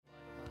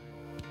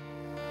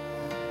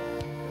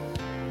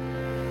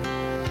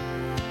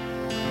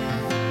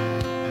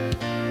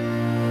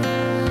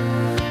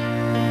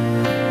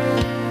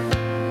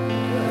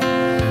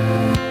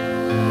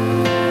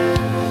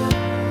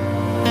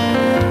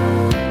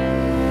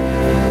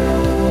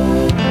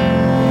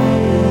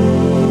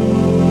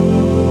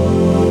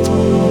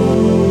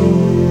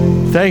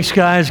Thanks,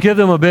 guys. Give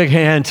them a big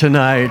hand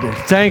tonight.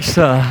 Thanks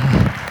to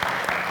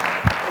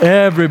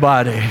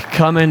everybody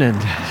coming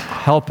and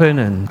helping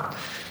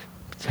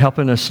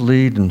us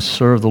lead and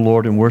serve the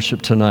Lord in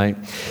worship tonight.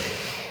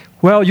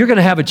 Well, you're going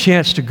to have a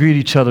chance to greet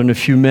each other in a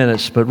few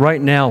minutes, but right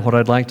now what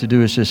I'd like to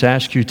do is just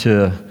ask you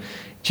to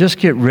just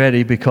get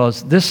ready,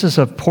 because this is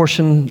a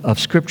portion of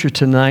Scripture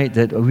tonight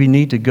that we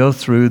need to go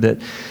through that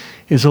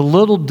is a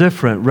little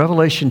different.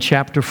 Revelation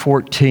chapter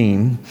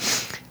 14.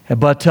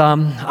 But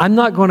I'm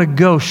not going to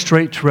go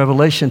straight to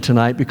Revelation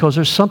tonight, because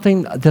there's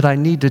something that I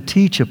need to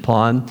teach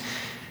upon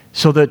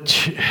so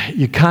that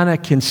you kind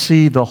of can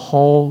see the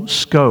whole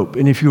scope.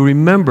 And if you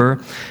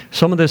remember,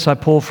 some of this I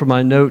pulled from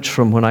my notes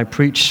from when I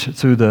preached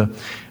through the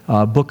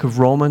book of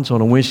Romans on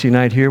a Wednesday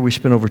night here. We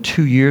spent over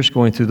 2 years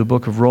going through the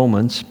book of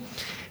Romans.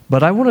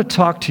 But I want to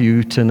talk to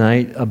you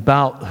tonight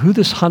about who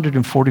this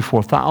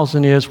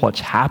 144,000 is,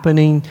 what's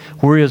happening,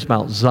 where is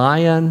Mount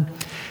Zion,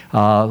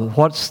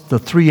 what's the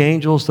three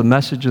angels, the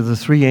message of the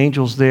three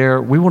angels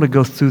there. We want to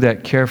go through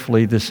that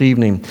carefully this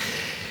evening.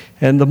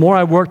 And the more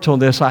I worked on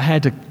this, I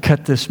had to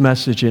cut this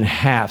message in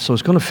half. So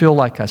it's going to feel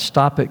like I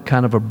stop it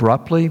kind of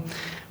abruptly.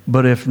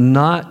 But if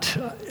not,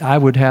 I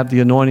would have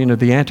the anointing of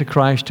the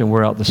Antichrist and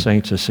wear out the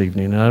saints this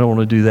evening. And I don't want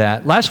to do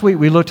that. Last week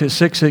we looked at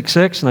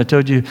 666, and I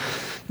told you,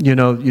 you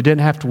didn't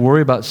have to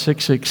worry about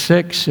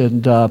 666,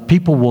 and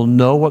people will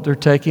know what they're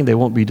taking. They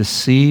won't be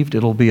deceived.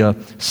 It'll be a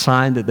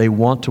sign that they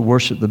want to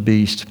worship the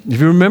beast.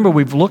 If you remember,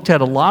 we've looked at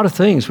a lot of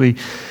things.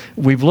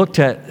 We've looked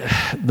at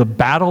the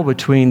battle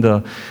between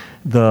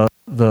the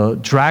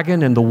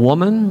dragon and the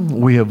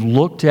woman. We have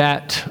looked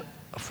at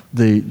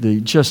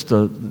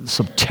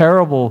some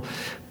terrible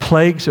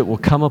plagues that will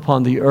come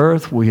upon the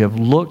earth. We have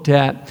looked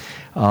at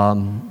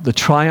the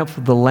triumph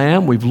of the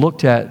Lamb. We've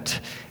looked at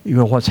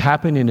what's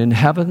happening in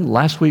heaven.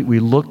 Last week we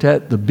looked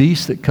at the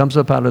beast that comes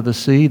up out of the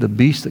sea, the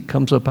beast that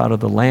comes up out of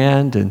the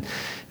land, and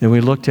then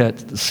we looked at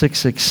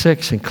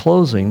 666 in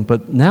closing.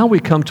 But now we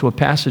come to a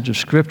passage of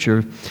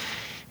Scripture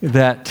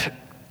that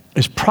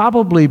has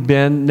probably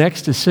been,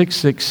 next to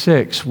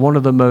 666, one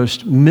of the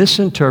most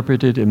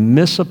misinterpreted and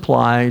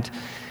misapplied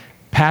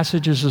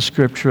passages of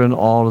Scripture in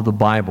all of the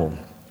Bible.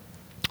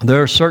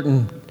 There are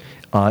certain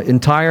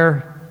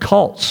entire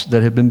cults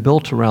that have been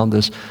built around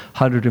this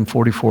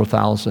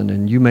 144,000,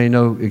 and you may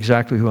know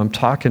exactly who I'm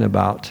talking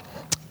about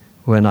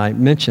when I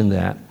mention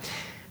that.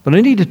 But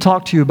I need to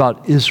talk to you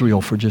about Israel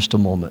for just a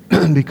moment,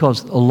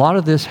 because a lot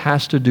of this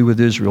has to do with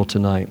Israel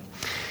tonight.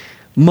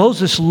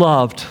 Moses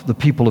loved the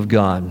people of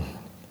God.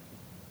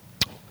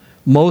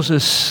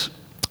 Moses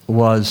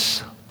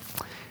was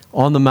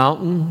on the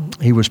mountain.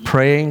 He was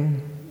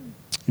praying.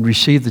 He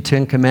received the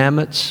 10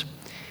 Commandments.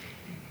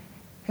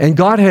 And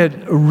God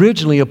had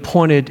originally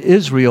appointed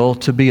Israel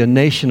to be a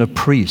nation of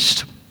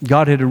priests.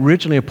 God had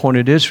originally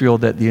appointed Israel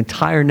that the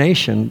entire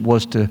nation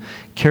was to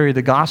carry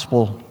the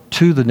gospel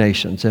to the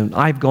nations. And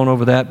I've gone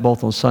over that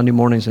both on Sunday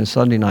mornings and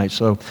Sunday nights,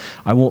 so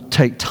I won't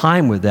take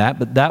time with that,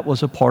 but that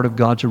was a part of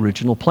God's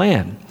original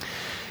plan.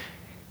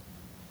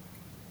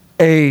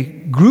 A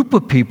group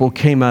of people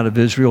came out of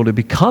Israel to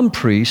become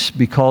priests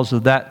because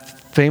of that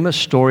famous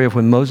story of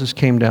when Moses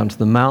came down to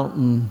the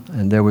mountain,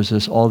 and there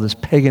was all this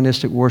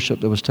paganistic worship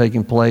that was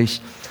taking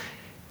place.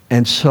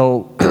 And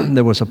so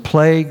there was a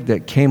plague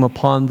that came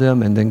upon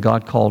them, and then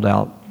God called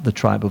out the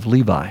tribe of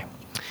Levi.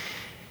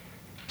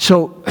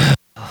 So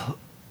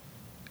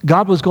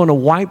God was going to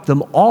wipe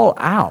them all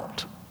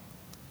out.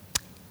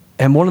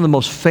 And one of the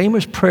most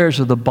famous prayers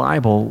of the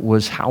Bible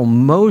was how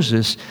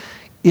Moses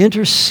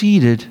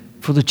interceded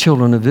for the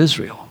children of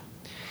Israel.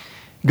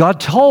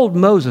 God told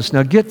Moses,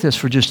 now get this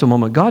for just a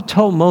moment. God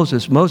told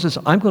Moses,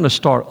 I'm going to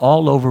start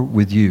all over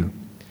with you.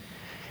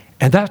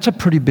 And that's a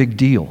pretty big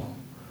deal.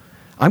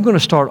 I'm going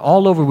to start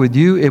all over with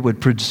you. It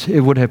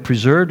would have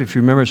preserved, if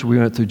you remember as we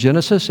went through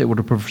Genesis, it would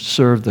have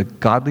preserved the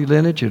godly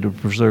lineage, it would have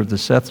preserved the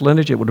Seth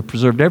lineage, it would have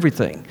preserved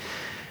everything.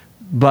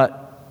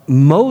 But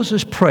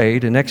Moses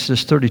prayed in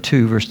Exodus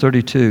 32, verse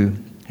 32,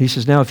 he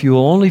says, now if you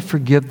will only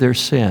forgive their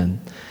sin,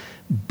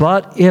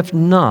 but if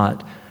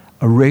not,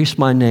 erase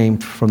my name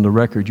from the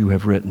record you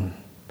have written.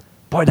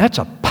 Boy, that's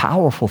a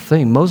powerful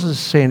thing. Moses is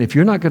saying, if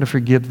you're not going to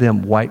forgive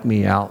them, wipe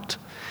me out.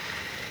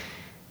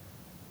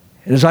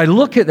 And as I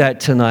look at that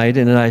tonight,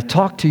 and I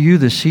talk to you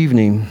this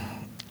evening,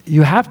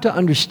 you have to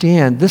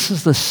understand this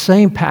is the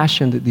same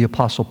passion that the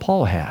Apostle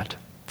Paul had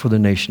for the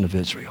nation of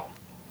Israel.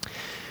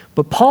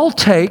 But Paul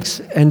takes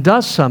and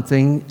does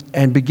something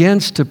and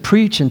begins to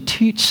preach and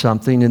teach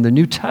something in the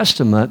New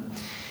Testament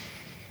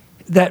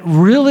that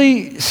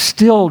really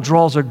still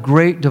draws a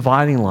great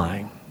dividing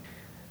line.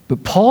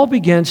 But Paul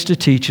begins to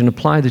teach and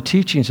apply the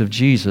teachings of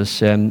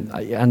Jesus, and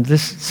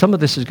some of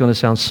this is going to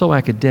sound so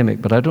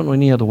academic, but I don't know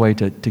any other way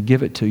to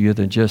give it to you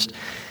than just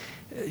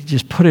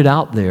put it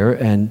out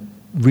there and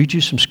read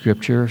you some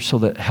scripture so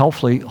that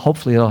hopefully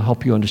it'll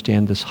help you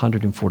understand this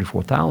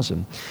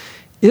 144,000.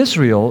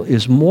 Israel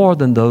is more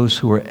than those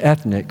who are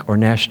ethnic or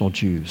national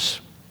Jews.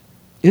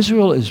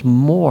 Israel is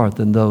more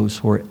than those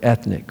who are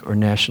ethnic or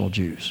national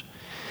Jews.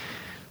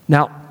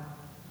 Now,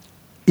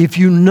 If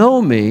you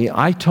know me,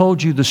 I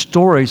told you the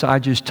stories I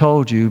just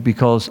told you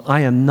because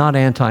I am not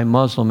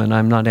anti-Muslim and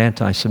I'm not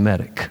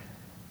anti-Semitic.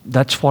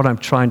 That's what I'm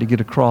trying to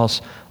get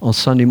across on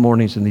Sunday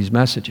mornings in these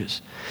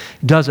messages.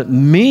 It doesn't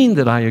mean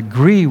that I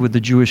agree with the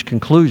Jewish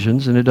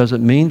conclusions, and it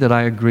doesn't mean that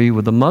I agree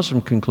with the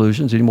Muslim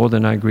conclusions any more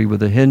than I agree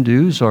with the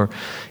Hindus or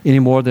any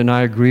more than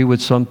I agree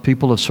with some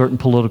people of certain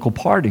political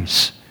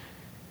parties.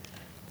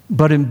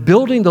 But in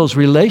building those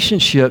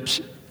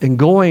relationships and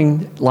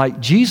going like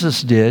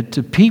Jesus did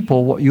to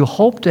people, what you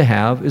hope to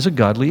have is a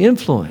godly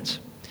influence.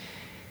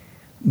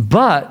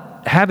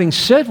 But having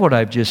said what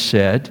I've just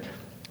said,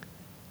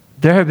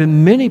 there have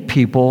been many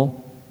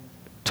people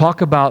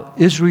talk about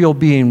Israel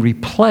being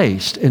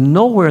replaced, and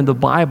nowhere in the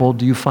Bible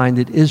do you find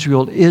that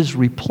Israel is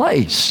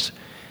replaced.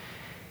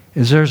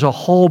 There's a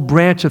whole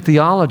branch of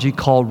theology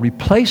called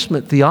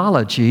replacement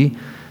theology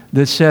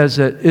that says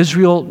that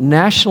Israel,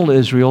 national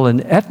Israel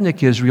and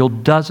ethnic Israel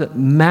doesn't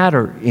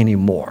matter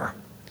anymore.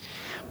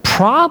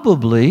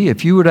 Probably,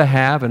 if you were to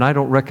have, and I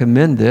don't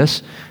recommend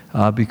this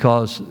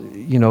because,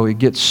 it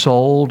gets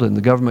sold and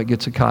the government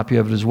gets a copy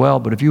of it as well,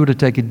 but if you were to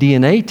take a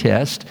DNA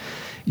test,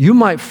 you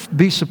might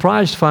be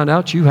surprised to find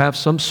out you have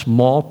some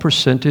small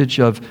percentage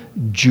of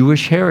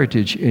Jewish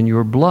heritage in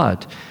your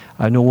blood.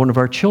 I know one of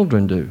our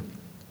children do.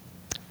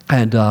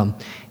 And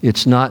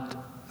it's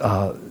not,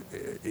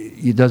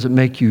 it doesn't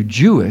make you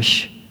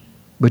Jewish,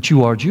 but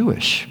you are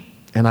Jewish.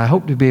 And I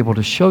hope to be able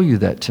to show you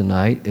that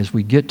tonight as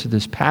we get to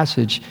this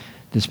passage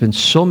that's been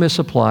so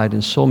misapplied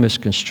and so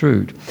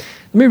misconstrued.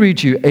 Let me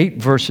read you 8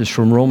 verses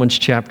from Romans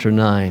chapter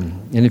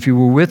 9. And if you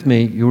were with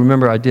me, you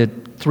remember I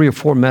did 3 or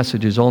 4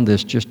 messages on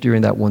this just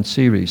during that one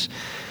series.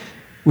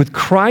 With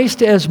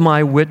Christ as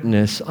my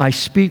witness, I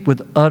speak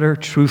with utter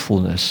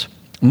truthfulness.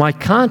 My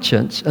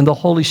conscience and the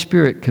Holy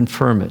Spirit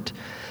confirm it.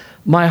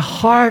 My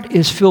heart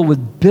is filled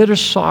with bitter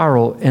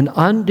sorrow and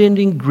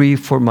unending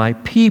grief for my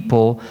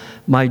people,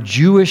 my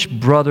Jewish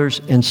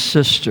brothers and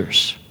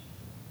sisters.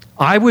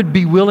 I would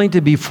be willing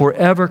to be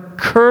forever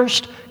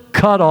cursed,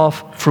 cut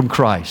off from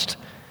Christ.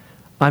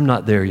 I'm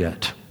not there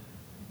yet.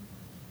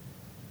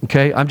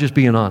 Okay? I'm just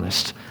being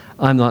honest.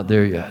 I'm not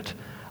there yet.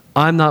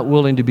 I'm not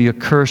willing to be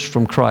accursed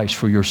from Christ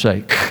for your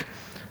sake.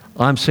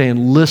 I'm saying,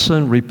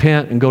 listen,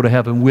 repent, and go to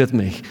heaven with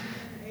me.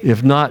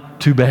 If not,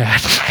 too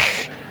bad.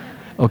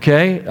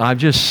 Okay? I'm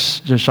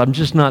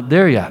just not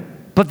there yet.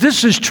 But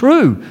this is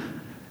true.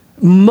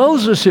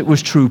 Moses, it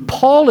was true.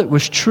 Paul, it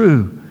was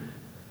true.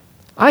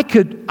 I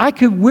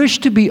could wish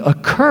to be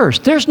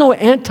accursed. There's no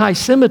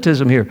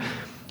anti-Semitism here.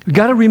 You've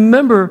got to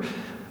remember,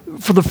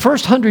 for the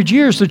first 100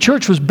 years, the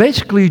church was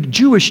basically a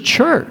Jewish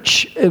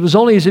church. It was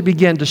only as it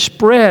began to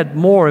spread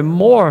more and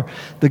more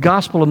the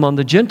gospel among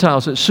the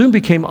Gentiles, it soon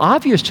became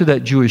obvious to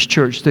that Jewish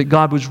church that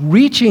God was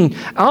reaching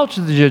out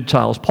to the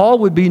Gentiles. Paul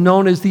would be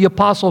known as the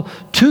apostle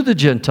to the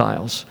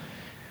Gentiles.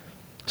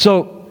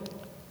 So,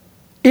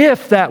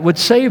 if that would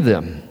save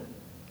them,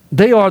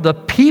 they are the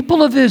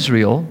people of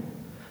Israel.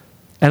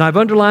 And I've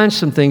underlined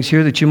some things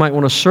here that you might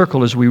want to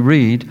circle as we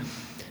read.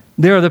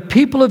 They are the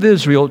people of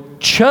Israel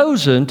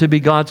chosen to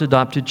be God's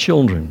adopted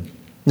children.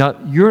 Now,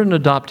 you're an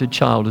adopted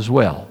child as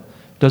well.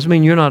 Doesn't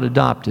mean you're not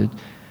adopted.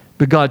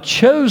 But God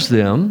chose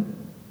them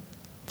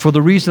for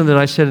the reason that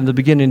I said in the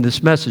beginning of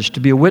this message, to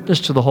be a witness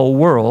to the whole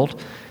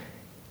world.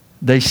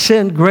 They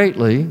sinned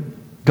greatly.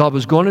 God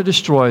was going to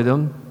destroy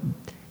them.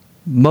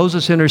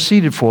 Moses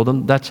interceded for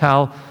them. That's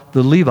how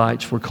the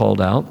Levites were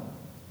called out.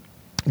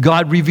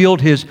 God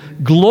revealed His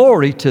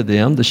glory to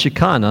them, the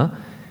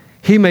Shekinah.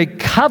 He made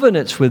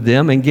covenants with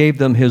them and gave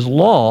them His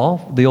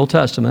law, the Old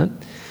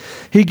Testament.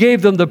 He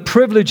gave them the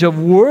privilege of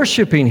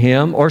worshiping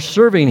Him or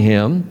serving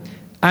Him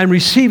and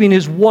receiving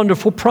His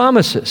wonderful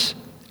promises.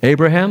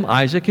 Abraham,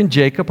 Isaac, and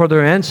Jacob are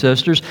their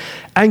ancestors,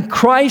 and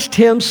Christ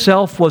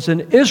Himself was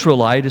an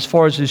Israelite as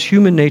far as His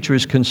human nature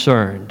is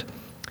concerned.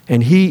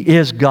 And He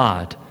is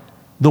God,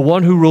 the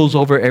one who rules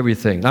over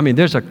everything. I mean,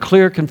 there's a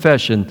clear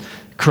confession.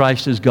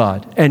 Christ is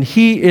God. And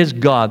He is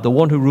God, the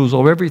one who rules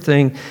over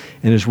everything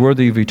and is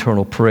worthy of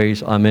eternal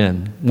praise.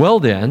 Amen.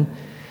 Well then,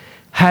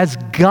 has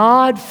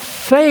God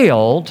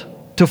failed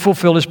to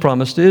fulfill His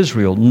promise to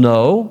Israel?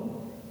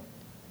 No.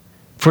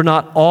 For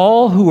not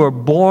all who are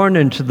born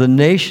into the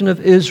nation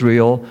of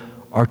Israel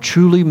are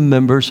truly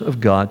members of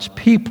God's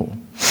people.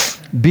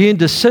 Being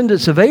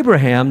descendants of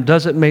Abraham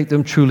doesn't make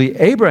them truly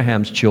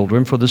Abraham's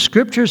children, for the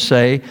Scriptures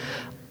say,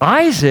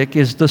 Isaac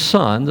is the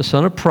son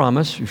of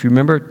promise. If you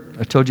remember,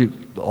 I told you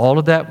all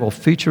of that will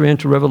feature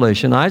into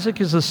Revelation. Isaac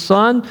is the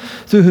son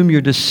through whom your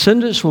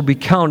descendants will be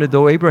counted,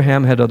 though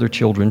Abraham had other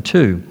children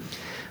too.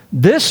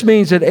 This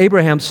means that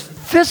Abraham's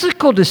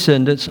physical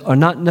descendants are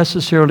not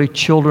necessarily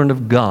children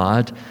of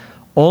God.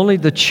 Only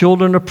the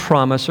children of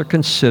promise are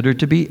considered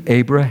to be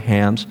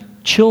Abraham's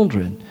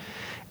children.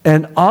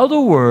 In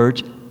other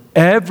words,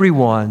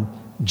 everyone,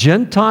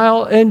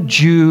 Gentile and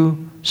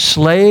Jew,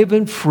 slave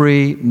and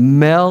free,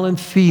 male and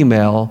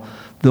female,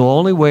 the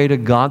only way to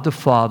God the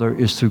Father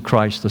is through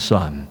Christ the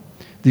Son.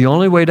 The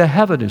only way to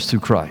heaven is through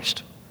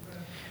Christ.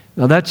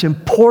 Now that's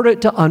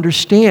important to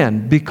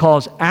understand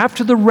because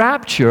after the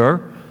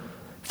rapture,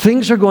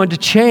 things are going to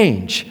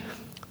change.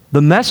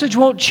 The message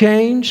won't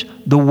change.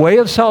 The way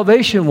of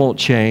salvation won't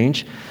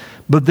change.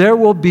 But there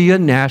will be a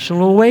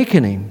national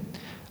awakening.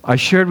 I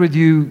shared with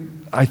you,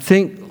 I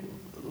think,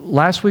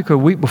 last week or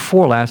week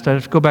before last, I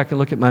have to go back and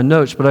look at my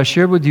notes, but I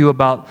shared with you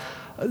about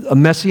a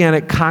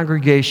Messianic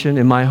congregation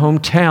in my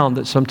hometown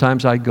that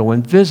sometimes I go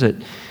and visit.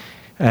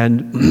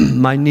 And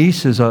my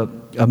niece is a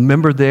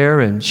member there,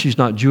 and she's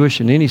not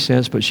Jewish in any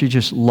sense, but she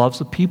just loves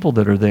the people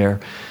that are there.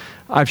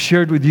 I've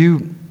shared with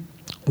you,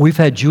 we've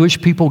had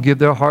Jewish people give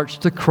their hearts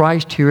to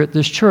Christ here at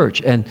this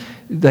church, and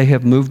they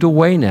have moved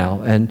away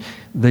now, and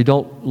they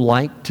don't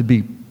like to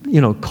be,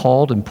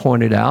 called and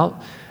pointed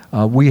out.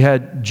 We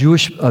had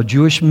a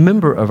Jewish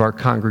member of our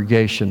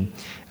congregation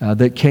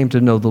that came to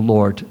know the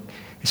Lord.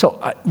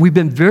 So we've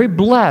been very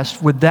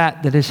blessed with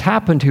that has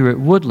happened here at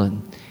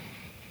Woodland.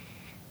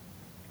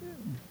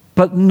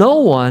 But no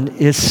one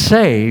is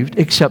saved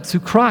except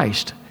through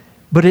Christ.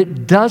 But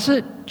it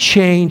doesn't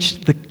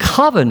change the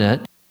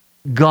covenant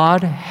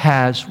God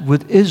has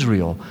with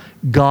Israel.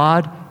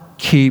 God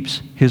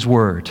keeps His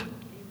word.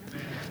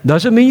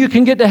 Doesn't mean you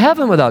can get to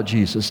heaven without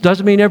Jesus.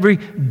 Doesn't mean every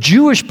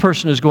Jewish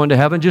person is going to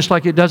heaven, just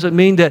like it doesn't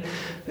mean that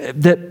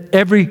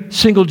every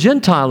single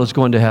Gentile is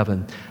going to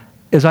heaven.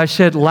 As I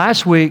said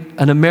last week,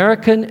 an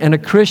American and a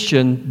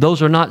Christian,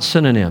 those are not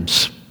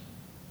synonyms.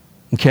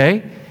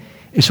 Okay?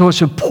 And so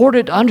it's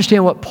important to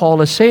understand what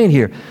Paul is saying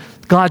here.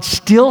 God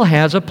still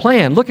has a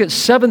plan. Look at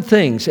 7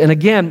 things. And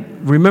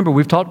again, remember,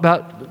 we've talked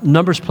about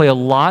numbers play a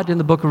lot in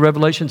the book of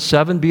Revelation,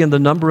 7 being the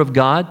number of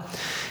God.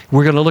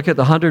 We're going to look at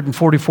the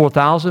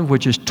 144,000,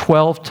 which is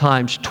 12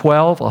 times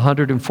 12,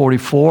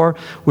 144,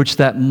 which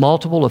that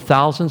multiple of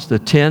thousands, the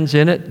tens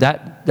in it,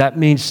 that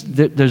means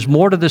that there's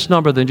more to this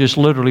number than just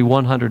literally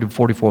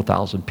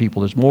 144,000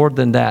 people. There's more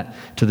than that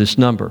to this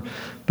number.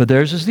 But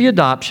theirs is the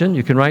adoption.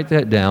 You can write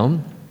that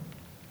down.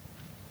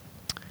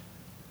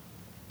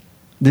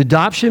 The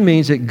adoption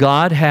means that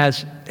God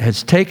has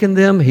taken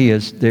them.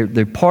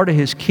 They're part of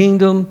His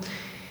kingdom.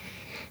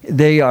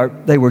 They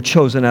were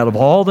chosen out of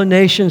all the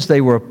nations.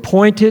 They were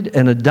appointed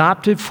and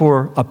adopted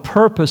for a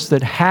purpose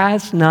that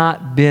has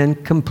not been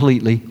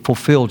completely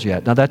fulfilled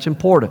yet. Now that's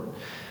important.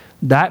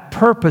 That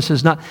purpose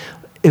is not,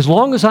 as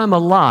long as I'm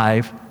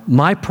alive,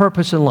 my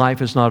purpose in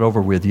life is not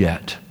over with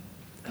yet.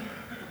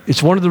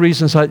 It's one of the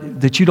reasons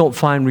that you don't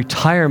find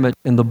retirement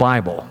in the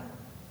Bible.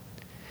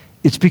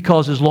 It's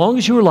because as long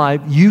as you're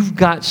alive, you've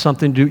got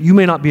something to do. You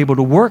may not be able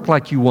to work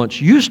like you once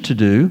used to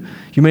do.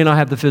 You may not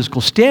have the physical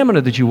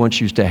stamina that you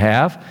once used to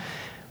have,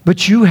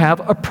 but you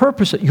have a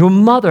purpose. Your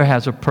mother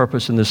has a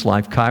purpose in this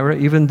life, Kyra,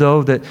 even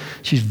though that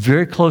she's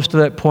very close to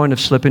that point of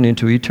slipping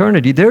into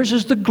eternity. Theirs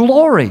is the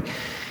glory.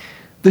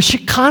 The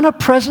Shekinah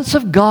presence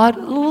of God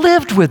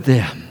lived with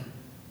them.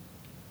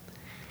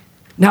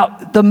 Now,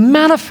 the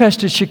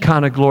manifested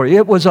Shekinah glory,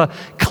 it was a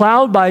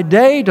cloud by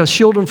day to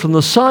shield them from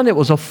the sun. It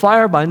was a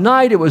fire by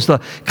night. It was the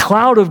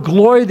cloud of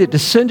glory that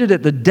descended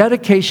at the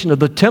dedication of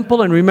the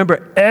temple. And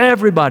remember,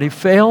 everybody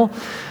fell.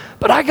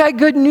 But I got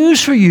good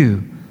news for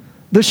you.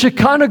 The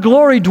Shekinah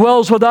glory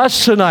dwells with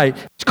us tonight.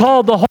 It's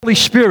called the Holy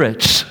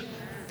Spirit.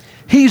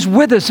 He's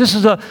with us.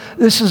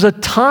 This is a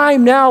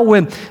time now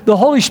when the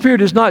Holy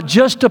Spirit is not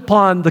just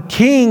upon the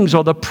kings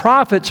or the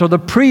prophets or the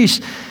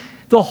priests.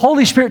 The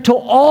Holy Spirit to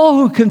all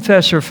who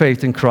confess their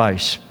faith in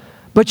Christ.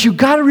 But you've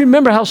got to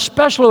remember how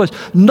special it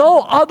was.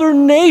 No other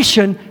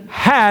nation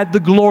had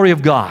the glory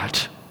of God.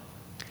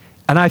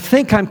 And I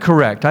think I'm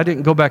correct. I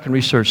didn't go back and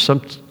research.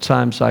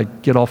 Sometimes I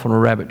get off on a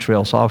rabbit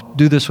trail, so I'll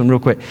do this one real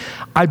quick.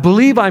 I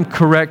believe I'm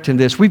correct in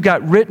this. We've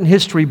got written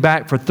history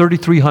back for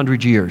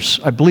 3,300 years.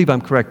 I believe I'm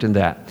correct in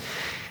that.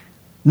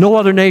 No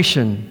other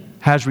nation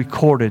has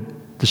recorded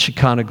the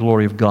Shekinah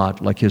glory of God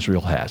like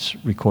Israel has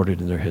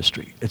recorded in their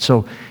history. And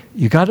so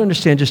you got to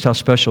understand just how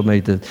special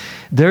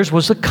theirs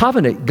was a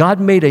covenant. God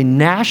made a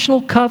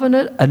national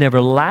covenant, an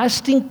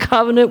everlasting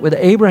covenant with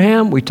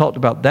Abraham. We talked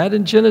about that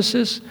in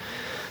Genesis.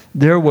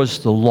 There was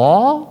the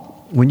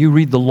law. When you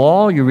read the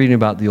law, you're reading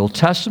about the Old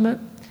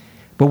Testament.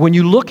 But when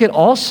you look at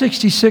all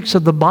 66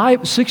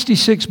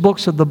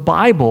 books of the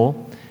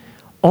Bible,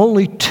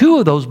 only 2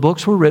 of those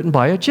books were written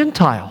by a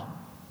Gentile,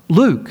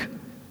 Luke.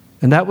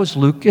 And that was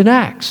Luke and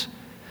Acts.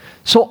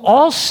 So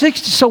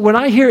when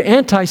I hear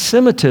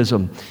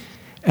anti-Semitism,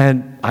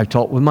 and I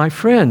talked with my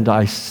friend,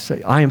 I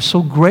say, I am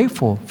so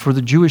grateful for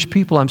the Jewish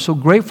people. I'm so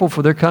grateful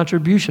for their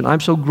contribution. I'm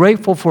so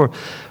grateful for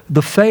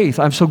the faith.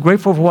 I'm so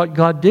grateful for what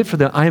God did for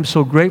them. I am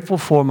so grateful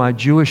for my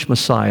Jewish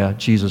Messiah,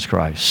 Jesus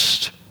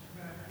Christ.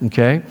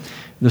 Okay?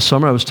 This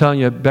summer, I was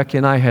telling you, Becky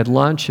and I had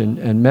lunch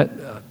and met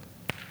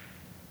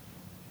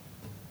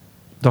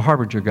the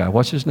Harbinger guy.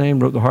 What's his name?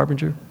 Wrote the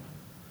Harbinger?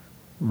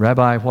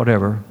 Rabbi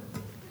whatever.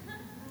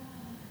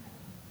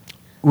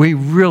 We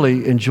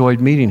really enjoyed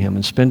meeting him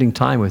and spending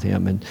time with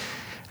him.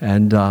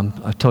 And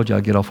I told you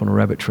I'd get off on a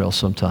rabbit trail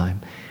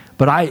sometime.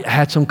 But I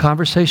had some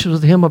conversations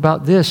with him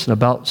about this and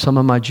about some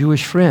of my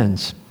Jewish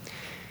friends.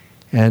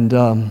 And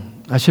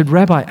I said,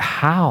 Rabbi,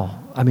 how?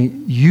 I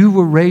mean, you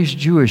were raised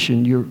Jewish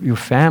and your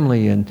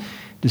family and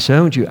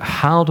disowned you.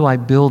 How do I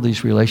build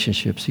these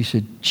relationships? He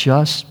said,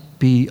 just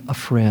be a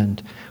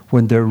friend.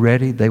 When they're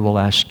ready, they will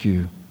ask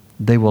you.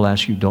 they will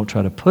ask you, don't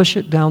try to push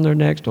it down their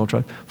necks, don't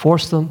try to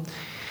force them.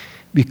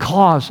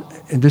 Because,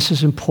 and this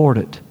is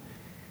important,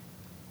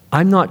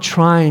 I'm not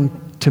trying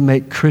to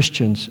make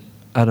Christians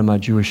out of my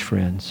Jewish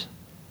friends.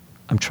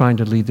 I'm trying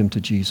to lead them to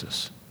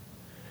Jesus.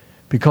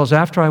 Because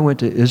after I went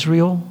to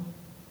Israel,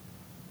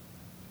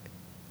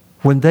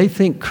 when they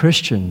think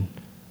Christian,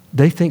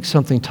 they think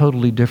something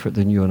totally different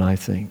than you and I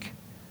think.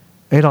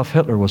 Adolf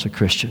Hitler was a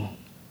Christian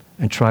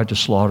and tried to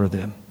slaughter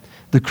them.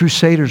 The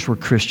Crusaders were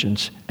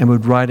Christians and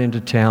would ride into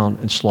town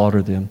and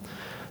slaughter them.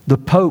 The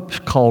popes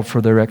called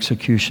for their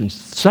executions.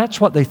 So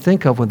that's what they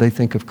think of when they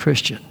think of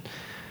Christian.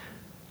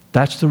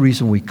 That's the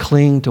reason we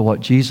cling to what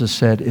Jesus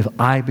said, if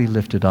I be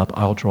lifted up,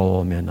 I'll draw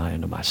all men nigh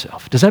unto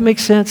myself. Does that make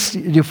sense? Do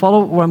you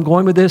follow where I'm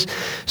going with this?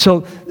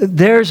 So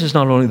theirs is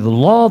not only the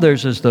law,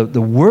 theirs is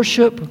the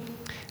worship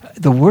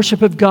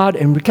of God.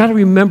 And we've got to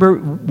remember,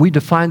 we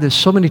define this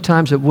so many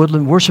times at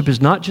Woodland. Worship is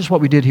not just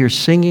what we did here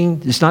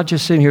singing. It's not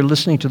just sitting here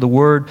listening to the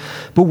word.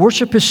 But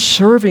worship is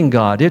serving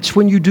God. It's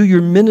when you do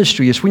your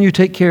ministry. It's when you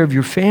take care of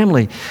your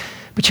family.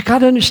 But you got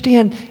to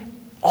understand,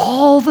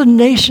 all the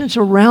nations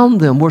around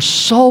them were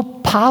so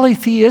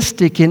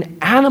polytheistic and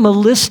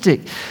animalistic.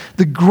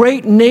 The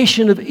great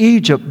nation of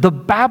Egypt, the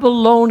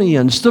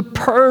Babylonians, the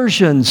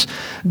Persians,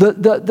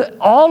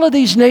 all of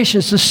these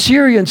nations, the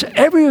Syrians,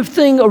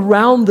 everything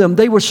around them,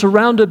 they were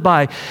surrounded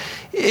by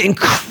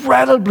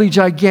incredibly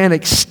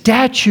gigantic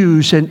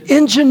statues and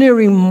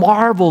engineering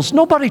marvels.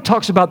 Nobody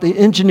talks about the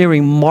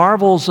engineering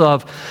marvels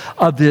of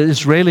the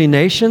Israeli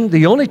nation.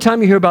 The only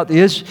time you hear about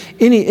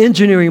any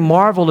engineering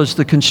marvel is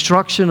the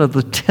construction of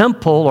the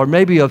temple or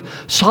maybe of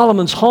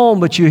Solomon's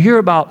home. But you hear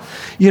about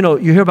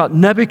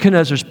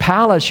Nebuchadnezzar's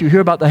palace. You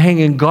hear about the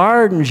Hanging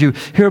Gardens. You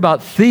hear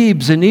about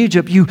Thebes in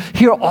Egypt. You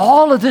hear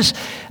all of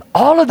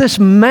this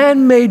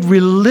man-made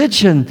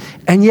religion,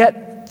 and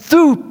yet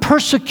through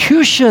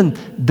persecution,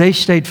 they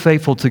stayed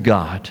faithful to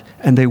God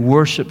and they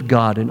worshiped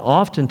God. And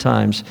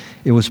oftentimes,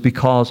 it was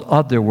because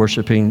of their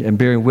worshiping and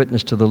bearing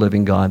witness to the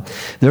living God.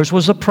 Theirs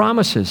was the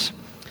promises.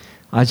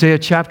 Isaiah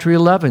chapter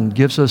 11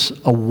 gives us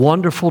a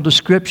wonderful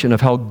description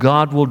of how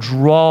God will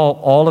draw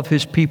all of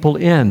his people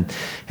in.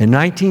 In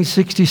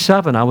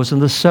 1967, I was in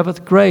the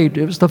 7th grade.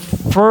 It was the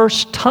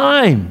first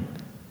time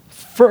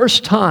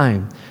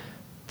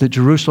that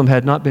Jerusalem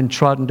had not been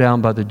trodden down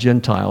by the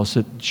Gentiles,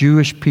 that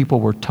Jewish people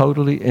were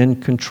totally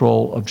in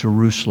control of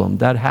Jerusalem.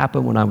 That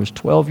happened when I was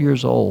 12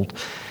 years old.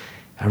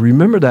 I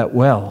remember that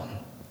well.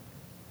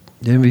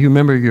 Do you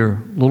remember your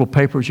little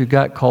papers you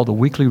got called the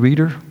Weekly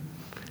Reader?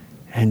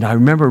 And I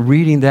remember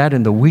reading that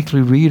in the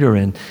Weekly Reader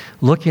and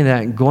looking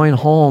at it and going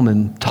home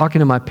and talking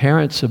to my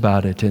parents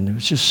about it. And it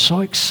was just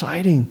so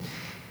exciting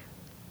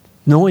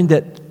knowing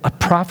that a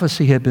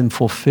prophecy had been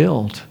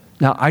fulfilled.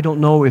 Now, I don't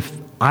know if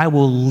I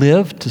will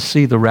live to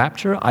see the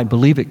rapture. I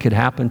believe it could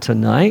happen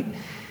tonight.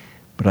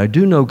 But I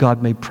do know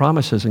God made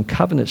promises and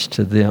covenants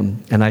to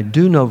them. And I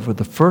do know for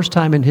the first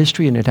time in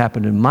history, and it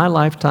happened in my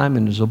lifetime,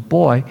 and as a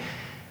boy,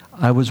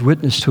 I was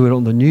witness to it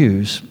on the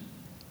news,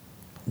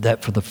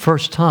 that for the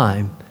first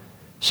time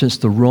since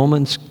the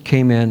Romans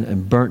came in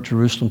and burnt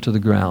Jerusalem to the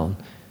ground,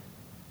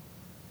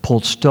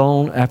 pulled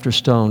stone after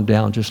stone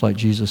down just like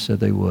Jesus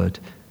said they would,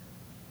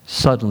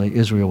 suddenly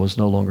Israel was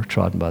no longer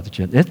trodden by the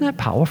Gentiles. Isn't that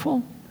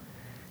powerful?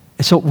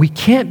 And so we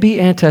can't be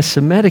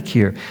anti-Semitic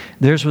here.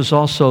 Theirs was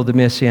also the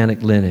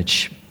Messianic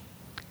lineage.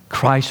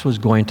 Christ was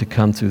going to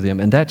come through them.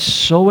 And that's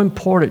so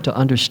important to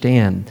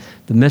understand,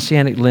 the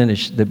Messianic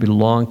lineage that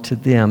belonged to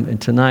them.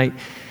 And tonight,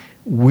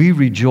 we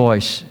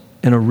rejoice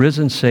in a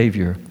risen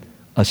Savior,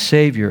 a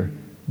Savior,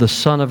 the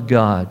Son of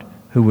God,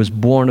 who was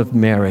born of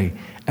Mary,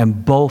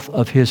 and both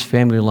of his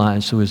family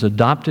lines, who his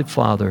adopted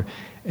father,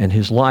 and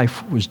his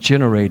life was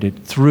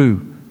generated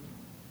through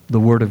the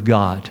Word of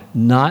God,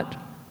 not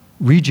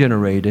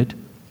regenerated,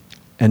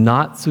 and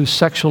not through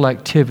sexual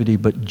activity,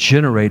 but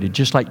generated,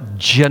 just like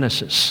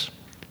Genesis.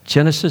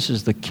 Genesis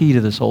is the key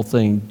to this whole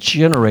thing,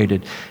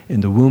 generated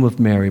in the womb of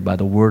Mary by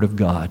the Word of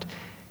God.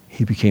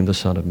 He became the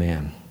Son of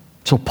Man.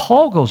 So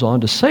Paul goes on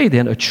to say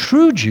then, a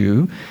true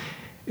Jew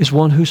is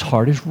one whose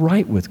heart is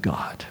right with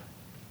God.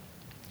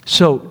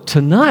 So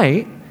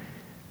tonight,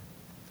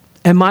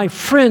 and my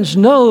friends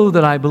know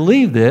that I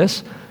believe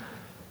this,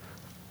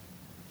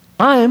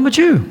 I am a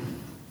Jew.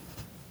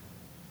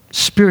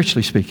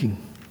 Spiritually speaking.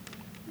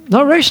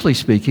 Not racially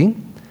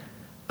speaking.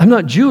 I'm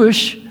not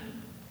Jewish,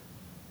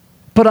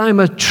 but I'm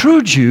a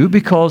true Jew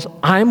because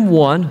I'm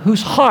one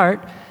whose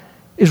heart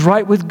is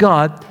right with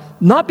God,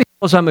 not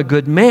because I'm a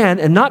good man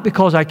and not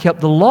because I kept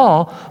the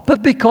law,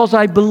 but because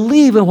I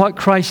believe in what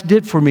Christ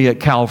did for me at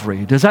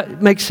Calvary. Does that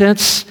make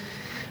sense?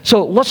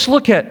 So let's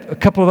look at a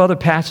couple of other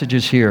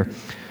passages here.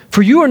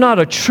 For you are not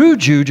a true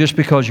Jew just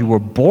because you were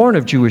born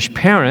of Jewish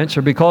parents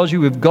or because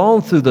you have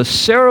gone through the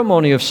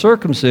ceremony of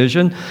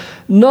circumcision.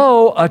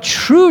 No, a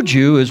true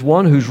Jew is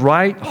one whose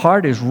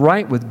heart is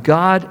right with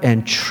God,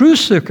 and true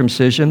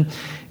circumcision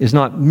is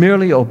not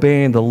merely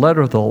obeying the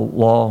letter of the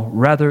law.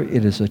 Rather,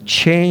 it is a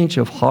change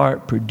of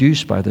heart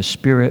produced by the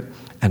Spirit,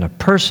 and a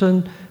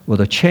person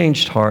with a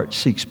changed heart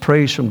seeks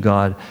praise from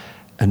God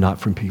and not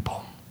from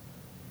people.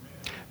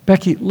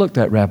 Becky, look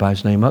that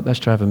rabbi's name up. That's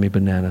driving me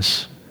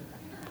bananas.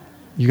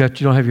 You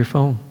don't have your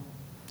phone?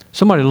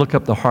 Somebody look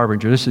up the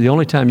Harbinger. This is the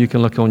only time you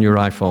can look on your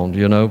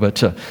iPhone,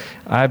 but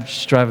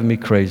it's driving me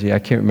crazy. I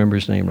can't remember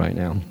his name right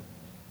now.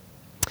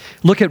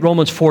 Look at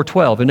Romans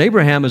 4:12. And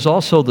Abraham is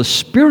also the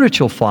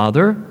spiritual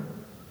father.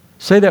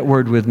 Say that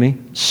word with me.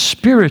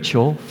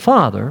 Spiritual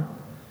father.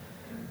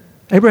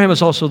 Abraham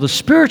is also the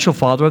spiritual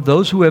father of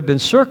those who have been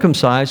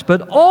circumcised,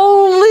 but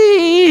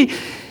only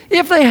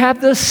if they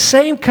have the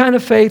same kind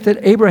of faith that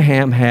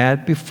Abraham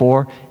had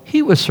before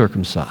he was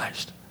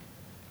circumcised.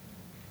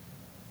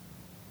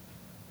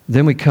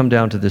 Then we come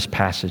down to this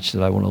passage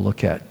that I want to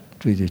look at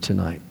with you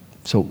tonight.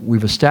 So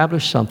we've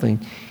established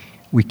something.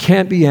 We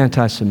can't be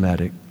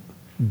anti-Semitic.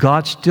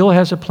 God still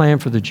has a plan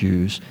for the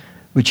Jews,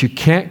 but you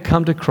can't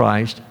come to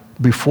Christ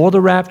before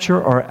the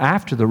rapture or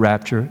after the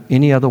rapture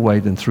any other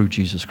way than through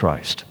Jesus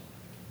Christ.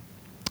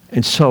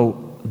 And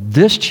so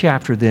this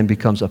chapter then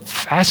becomes a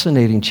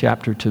fascinating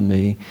chapter to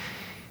me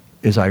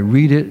as I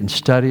read it and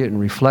study it and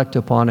reflect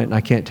upon it. And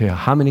I can't tell you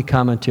how many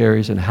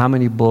commentaries and how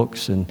many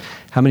books and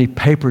how many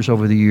papers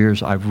over the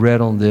years I've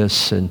read on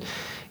this. And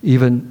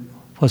even,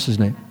 what's his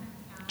name?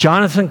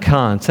 Jonathan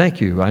Cahn.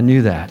 Thank you. I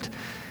knew that.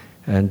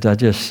 And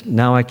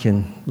now I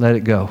can let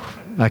it go.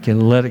 I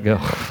can let it go.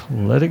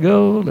 Let it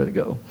go, let it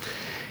go.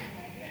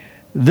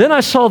 Then I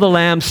saw the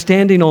Lamb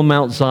standing on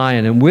Mount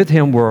Zion, and with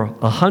him were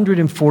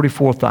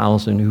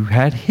 144,000 who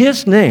had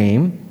his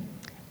name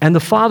and the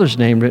Father's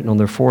name written on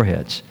their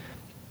foreheads.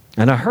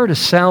 And I heard a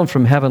sound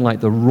from heaven like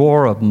the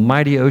roar of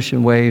mighty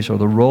ocean waves or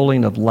the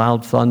rolling of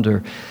loud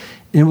thunder.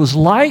 It was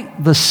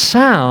like the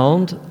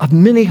sound of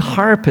many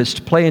harpists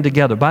playing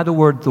together. By the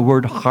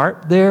word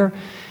harp there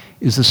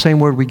is the same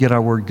word we get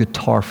our word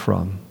guitar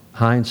from.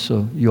 Heinz,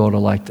 so you ought to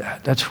like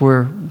that. That's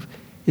where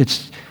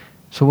it's,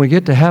 so when we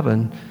get to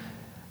heaven,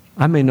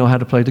 I may know how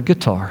to play the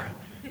guitar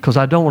because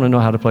I don't want to know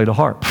how to play the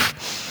harp.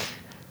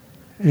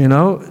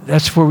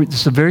 That's where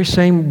it's the very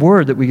same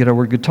word that we get our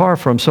word guitar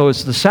from. So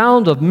it's the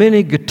sound of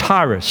many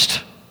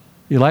guitarists.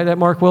 You like that,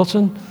 Mark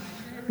Wilson?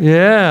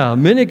 Yeah,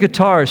 many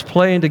guitarists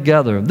playing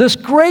together. This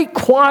great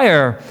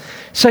choir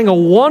sang a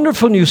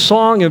wonderful new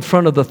song in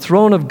front of the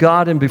throne of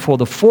God and before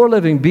the four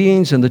living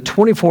beings and the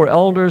 24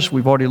 elders.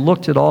 We've already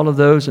looked at all of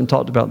those and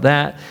talked about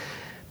that.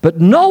 But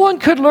no one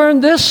could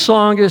learn this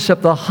song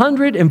except the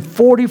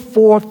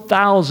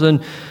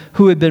 144,000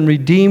 who had been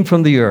redeemed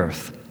from the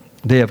earth.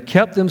 They have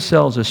kept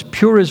themselves as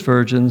pure as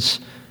virgins,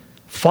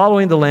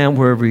 following the Lamb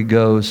wherever he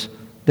goes.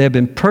 They have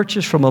been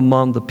purchased from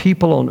among the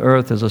people on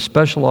earth as a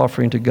special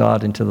offering to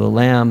God and to the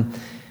Lamb.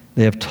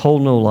 They have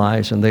told no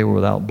lies, and they were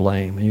without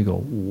blame. And you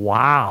go,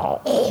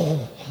 wow.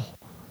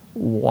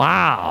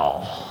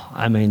 Wow.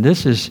 I mean,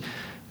 it's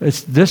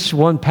this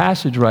one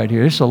passage right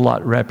here. It's a lot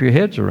to wrap your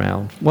heads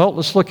around. Well,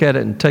 let's look at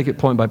it and take it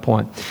point by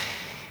point.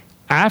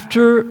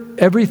 After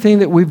everything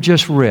that we've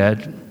just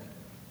read,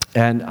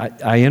 and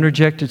I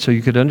interjected so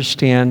you could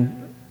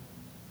understand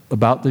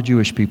about the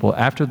Jewish people.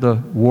 After the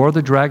war of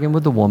the dragon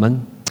with the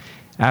woman,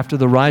 after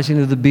the rising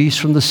of the beast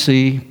from the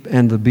sea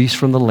and the beast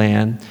from the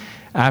land,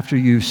 after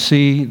you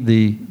see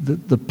the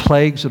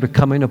plagues that are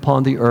coming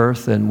upon the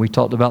earth, and we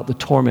talked about the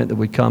torment that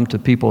would come to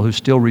people who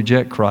still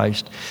reject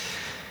Christ,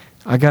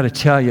 I got to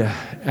tell you,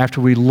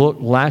 after we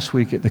looked last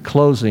week at the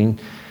closing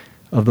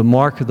of the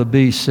mark of the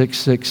beast,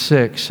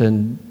 666,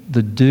 and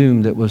the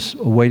doom that was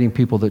awaiting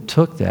people that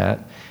took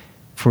that,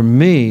 for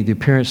me, the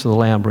appearance of the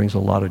Lamb brings a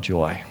lot of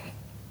joy,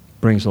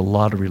 brings a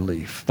lot of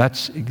relief.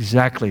 That's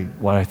exactly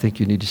what I think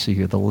you need to see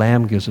here. The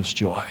Lamb gives us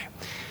joy.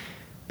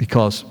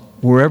 Because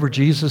wherever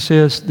Jesus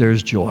is,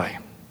 there's joy.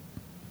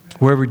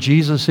 Wherever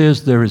Jesus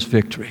is, there is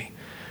victory.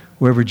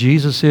 Wherever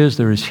Jesus is,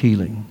 there is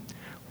healing.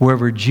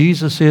 Wherever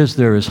Jesus is,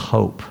 there is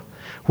hope.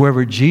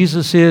 Wherever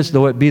Jesus is,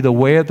 though it be the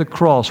way of the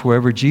cross,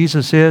 wherever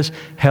Jesus is,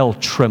 hell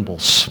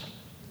trembles.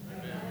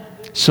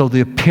 So the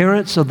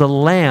appearance of the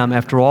Lamb,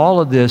 after all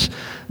of this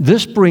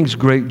brings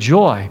great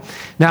joy.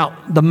 Now,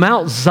 the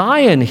Mount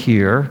Zion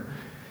here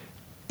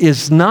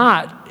is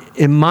not,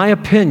 in my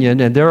opinion,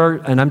 and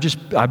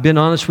I've been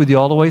honest with you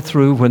all the way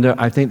through when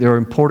I think there are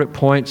important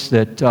points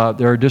that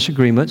there are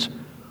disagreements.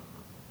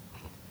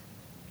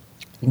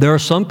 There are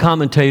some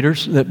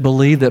commentators that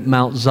believe that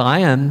Mount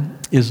Zion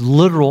is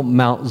literal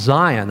Mount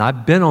Zion.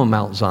 I've been on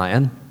Mount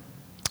Zion.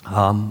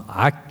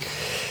 I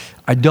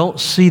don't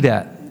see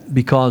that,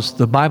 because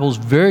the Bible's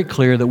very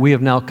clear that we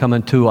have now come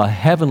into a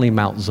heavenly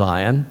Mount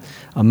Zion,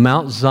 a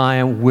Mount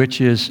Zion which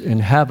is in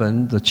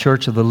heaven, the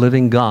church of the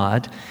living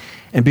God.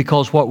 And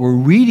because what we're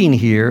reading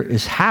here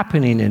is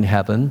happening in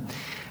heaven,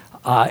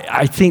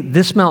 I think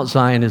this Mount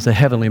Zion is the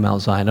heavenly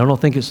Mount Zion. I don't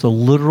think it's the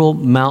literal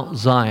Mount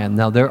Zion.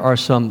 Now, there are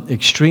some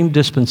extreme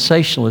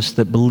dispensationalists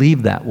that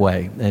believe that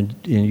way, and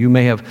you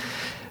may have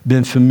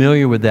been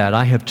familiar with that.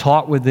 I have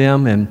taught with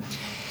them, and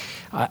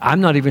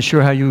I'm not even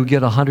sure how you would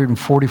get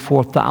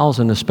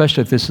 144,000,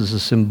 especially if this is a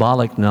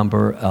symbolic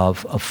number of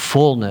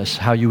fullness,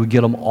 how you would get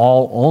them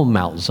all on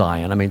Mount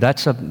Zion. I mean,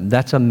 that's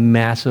a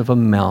massive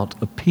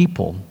amount of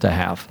people to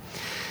have.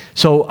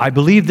 So I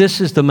believe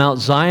this is the Mount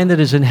Zion that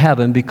is in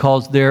heaven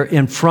because they're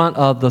in front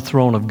of the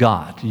throne of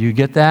God. You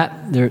get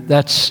that?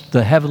 That's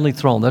the heavenly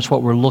throne. That's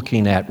what we're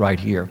looking at right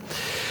here.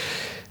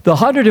 The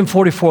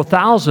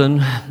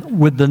 144,000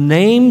 with the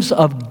names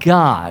of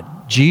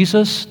God,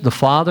 Jesus, the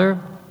Father,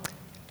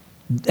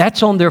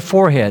 that's on their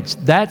foreheads.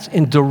 That's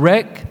in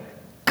direct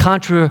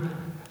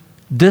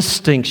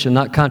contradistinction,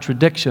 not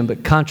contradiction,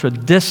 but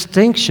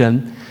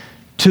contradistinction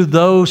to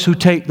those who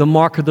take the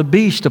mark of the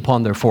beast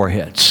upon their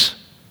foreheads.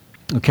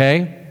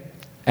 Okay?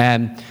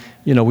 And,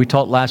 we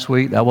talked last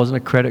week, that wasn't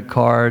a credit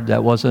card,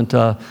 that wasn't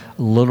a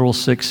literal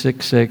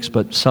 666,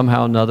 but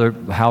somehow or another,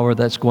 however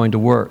that's going to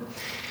work.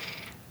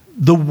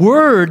 The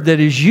word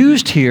that is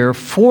used here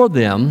for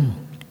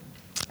them,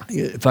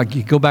 if I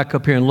could go back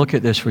up here and look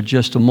at this for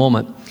just a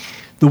moment,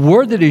 the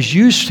word that is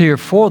used here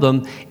for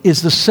them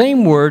is the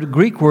same word,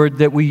 Greek word,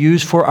 that we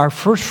use for our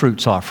first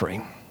fruits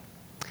offering.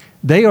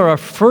 They are our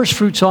first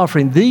fruits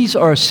offering. These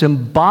are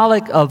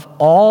symbolic of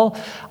all,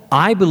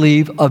 I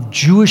believe, of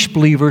Jewish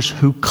believers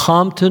who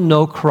come to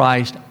know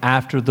Christ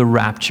after the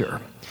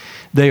rapture.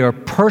 They are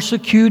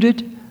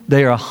persecuted.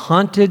 They are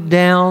hunted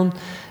down.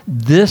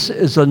 This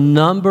is a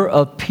number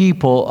of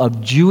people,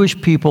 of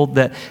Jewish people,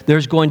 that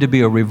there's going to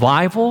be a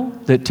revival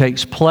that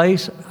takes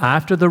place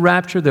after the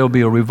rapture. There will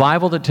be a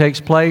revival that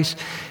takes place.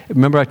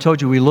 Remember I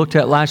told you we looked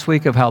at last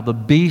week of how the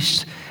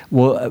beast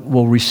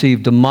will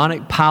receive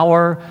demonic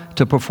power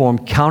to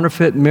perform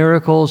counterfeit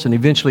miracles, and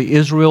eventually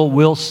Israel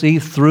will see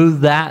through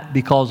that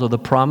because of the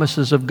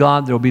promises of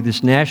God. There will be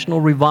this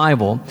national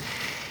revival.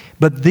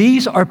 But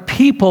these are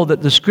people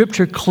that the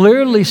Scripture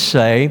clearly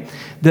say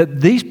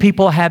that these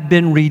people have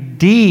been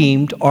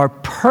redeemed or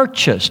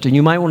purchased. And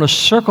you might want to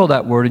circle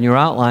that word in your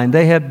outline.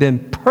 They have been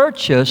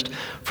purchased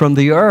from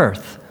the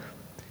earth.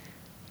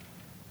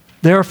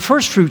 They're a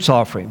first fruits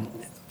offering.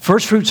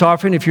 First fruits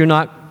offering, if you're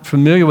not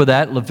familiar with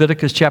that,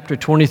 Leviticus chapter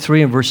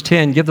 23 and verse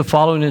 10, give the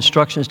following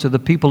instructions to the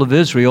people of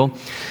Israel.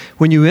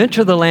 When you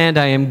enter the land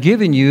I am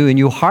giving you and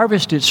you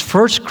harvest its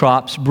first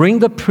crops, bring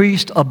the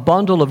priest a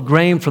bundle of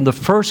grain from the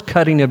first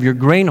cutting of your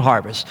grain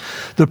harvest.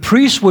 The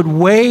priest would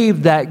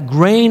wave that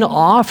grain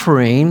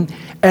offering,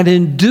 and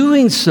in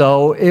doing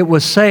so, it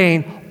was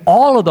saying,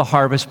 all of the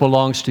harvest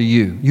belongs to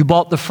you. You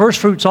bought the first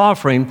fruits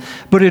offering,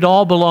 but it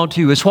all belonged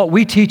to you. It's what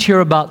we teach here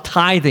about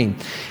tithing.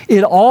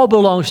 It all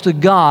belongs to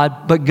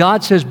God, but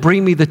God says,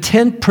 bring me the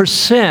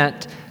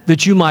 10%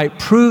 that you might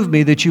prove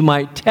me, that you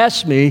might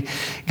test me.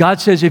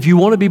 God says, if you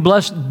want to be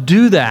blessed,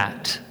 do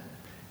that.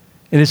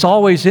 And it's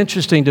always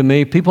interesting to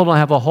me, people don't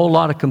have a whole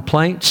lot of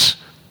complaints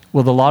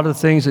with a lot of the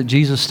things that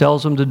Jesus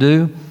tells them to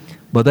do,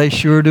 but they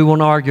sure do want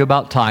to argue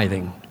about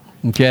tithing,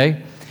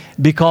 okay?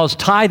 Because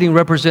tithing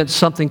represents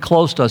something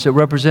close to us. It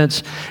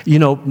represents,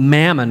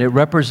 mammon. It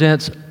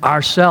represents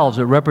ourselves.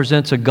 It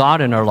represents a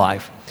God in our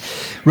life.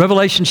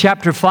 Revelation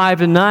chapter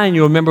 5 and 9,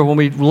 you remember when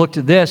we looked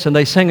at this, and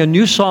they sang a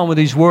new song with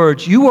these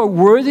words, you are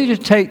worthy to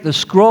take the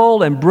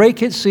scroll and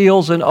break its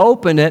seals and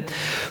open it,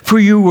 for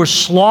you were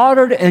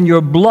slaughtered and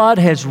your blood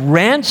has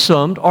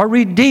ransomed or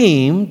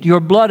redeemed. Your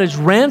blood has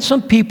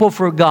ransomed people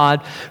for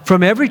God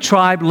from every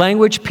tribe,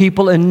 language,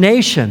 people, and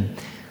nation.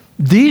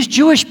 These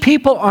Jewish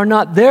people are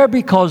not there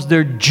because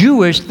they're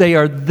Jewish. They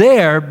are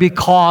there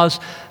because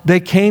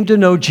they came to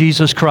know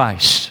Jesus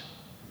Christ.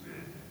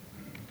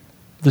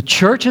 The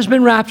church has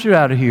been raptured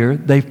out of here.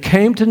 They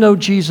came to know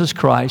Jesus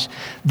Christ.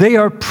 They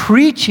are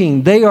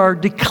preaching. They are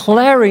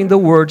declaring the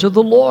words of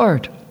the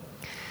Lord.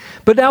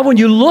 But now when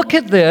you look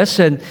at this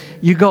and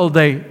you go,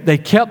 they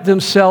kept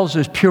themselves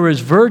as pure as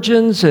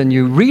virgins, and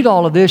you read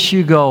all of this,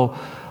 you go,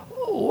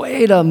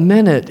 wait a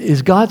minute,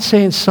 is God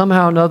saying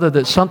somehow or another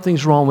that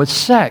something's wrong with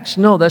sex?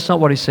 No, that's not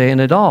what he's saying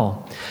at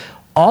all.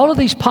 All of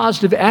these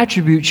positive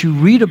attributes you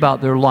read about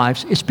their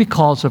lives, it's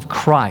because of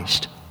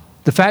Christ.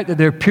 The fact that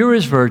they're pure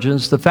as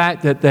virgins, the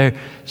fact that they're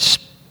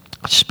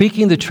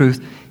speaking the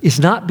truth, is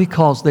not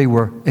because they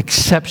were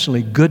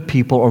exceptionally good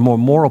people or more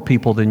moral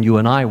people than you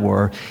and I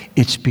were.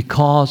 It's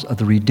because of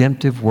the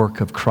redemptive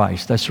work of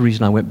Christ. That's the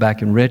reason I went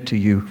back and read to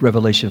you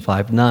Revelation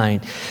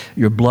 5:9.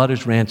 Your blood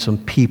is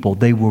ransomed people.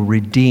 They were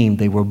redeemed.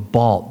 They were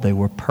bought. They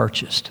were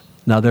purchased.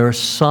 Now, there are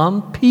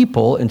some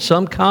people in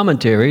some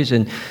commentaries,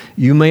 and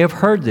you may have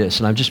heard this,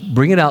 and I'm just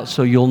bringing it out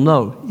so you'll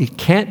know. It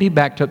can't be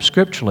backed up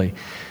scripturally,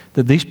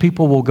 that these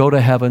people will go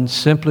to heaven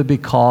simply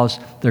because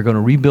they're going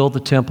to rebuild the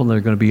temple and they're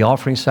going to be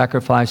offering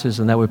sacrifices,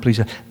 and that would please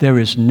God. There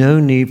is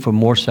no need for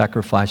more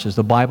sacrifices.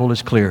 The Bible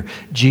is clear.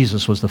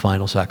 Jesus was the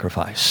final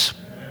sacrifice.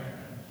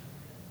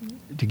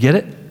 Do you get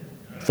it?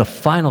 It's the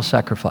final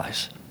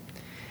sacrifice.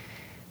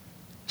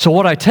 So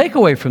what I take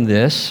away from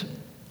this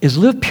is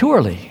live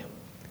purely.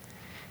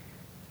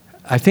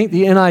 I think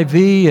the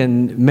NIV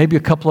and maybe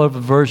a couple of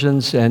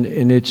versions, and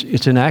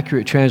it's an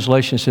accurate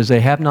translation, says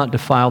they have not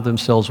defiled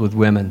themselves with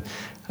women.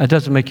 That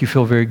doesn't make you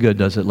feel very good,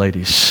 does it,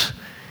 ladies?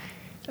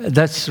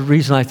 That's the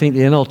reason I think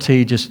the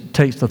NLT just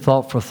takes the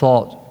thought for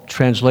thought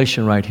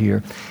translation right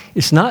here.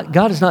 It's not,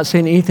 God is not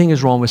saying anything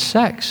is wrong with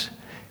sex.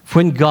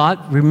 When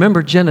God,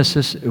 remember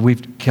Genesis,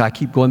 I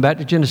keep going back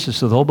to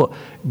Genesis, the whole book.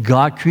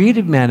 God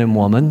created man and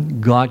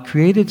woman. God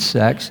created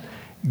sex.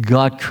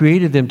 God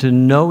created them to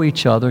know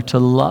each other, to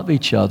love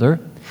each other.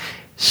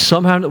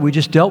 Somehow, we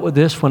just dealt with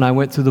this when I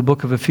went through the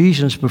book of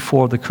Ephesians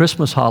before the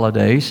Christmas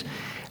holidays.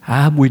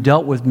 We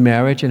dealt with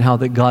marriage and how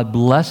that God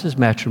blesses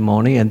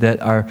matrimony, and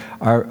that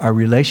our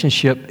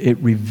relationship, it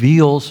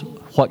reveals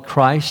what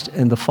Christ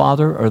and the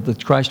Father, or the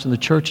Christ and the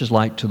church is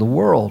like to the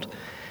world.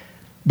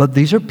 But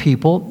these are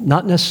people,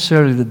 not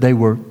necessarily that they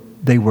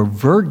were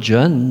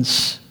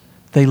virgins.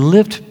 They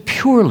lived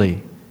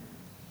purely.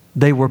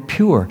 They were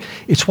pure.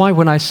 It's why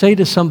when I say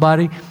to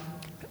somebody,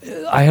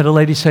 I had a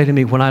lady say to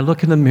me, when I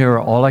look in the mirror,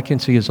 all I can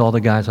see is all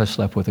the guys I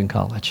slept with in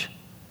college.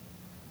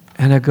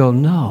 And I go,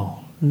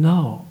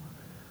 no.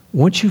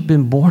 Once you've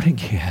been born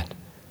again,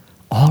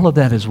 all of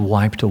that is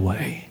wiped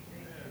away.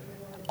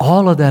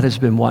 All of that has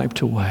been wiped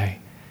away.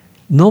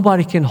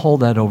 Nobody can hold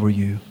that over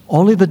you.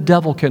 Only the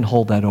devil can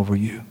hold that over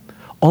you.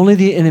 Only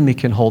the enemy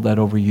can hold that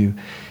over you.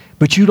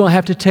 But you don't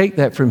have to take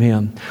that from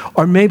him.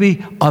 Or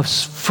maybe a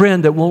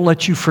friend that won't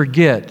let you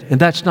forget, and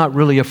that's not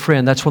really a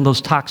friend. That's one of those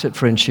toxic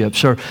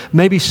friendships. Or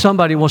maybe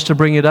somebody wants to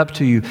bring it up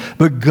to you,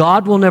 but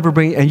God will never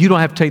bring, and you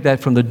don't have to take that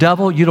from the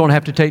devil. You don't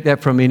have to take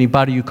that from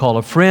anybody you call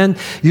a friend.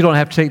 You don't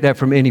have to take that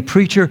from any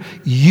preacher.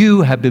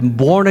 You have been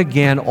born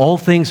again. All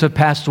things have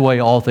passed away.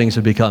 All things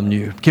have become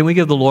new. Can we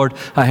give the Lord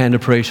a hand of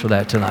praise for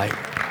that tonight?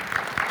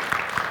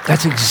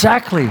 That's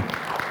exactly.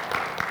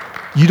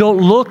 You don't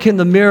look in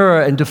the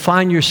mirror and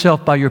define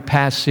yourself by your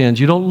past sins.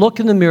 You don't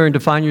look in the mirror and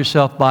define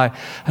yourself by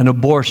an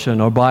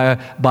abortion, or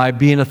by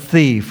being a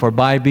thief, or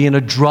by being a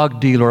drug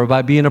dealer, or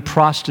by being a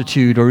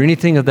prostitute, or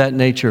anything of that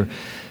nature.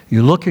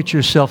 You look at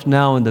yourself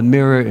now in the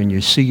mirror and you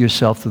see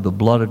yourself through the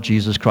blood of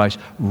Jesus Christ,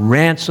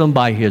 ransomed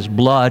by His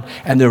blood,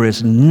 and there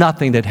is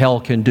nothing that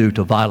hell can do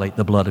to violate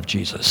the blood of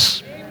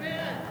Jesus.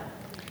 Amen.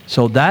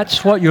 So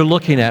that's what you're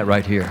looking at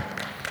right here.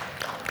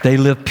 They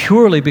lived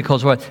purely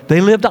because what?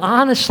 They lived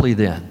honestly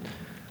then.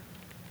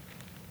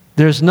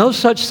 There's no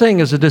such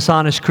thing as a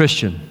dishonest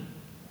Christian.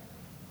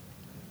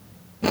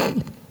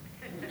 There's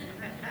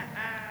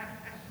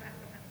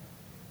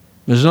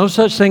no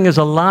such thing as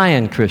a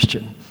lying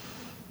Christian.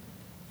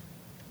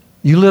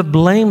 You live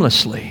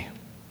blamelessly.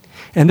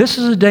 And this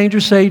is a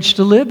dangerous age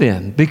to live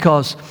in,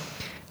 because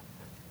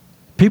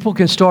people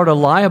can start a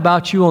lie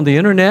about you on the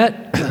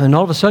internet, and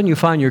all of a sudden you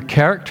find your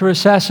character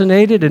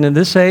assassinated, and in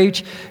this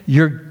age,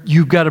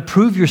 you've got to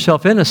prove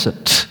yourself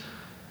innocent.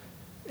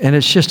 And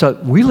it's just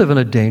we live in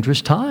a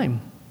dangerous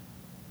time.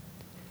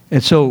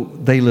 And so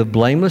they live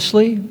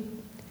blamelessly.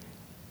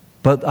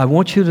 But I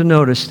want you to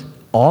notice,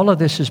 all of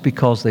this is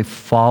because they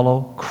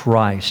follow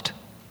Christ.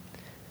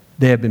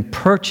 They have been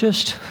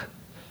purchased.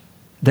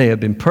 They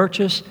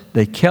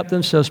kept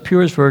themselves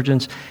pure as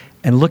virgins.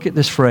 And look at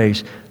this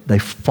phrase, they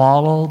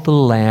follow the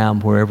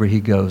Lamb wherever He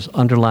goes.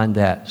 Underline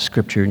that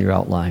scripture in your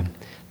outline.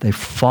 They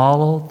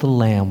follow the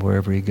Lamb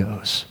wherever He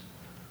goes.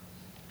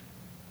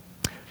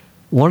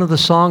 One of the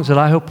songs that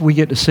I hope we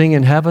get to sing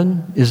in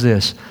heaven is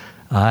this.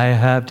 I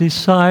have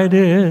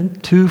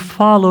decided to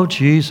follow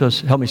Jesus.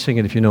 Help me sing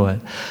it if you know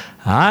it.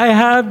 I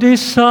have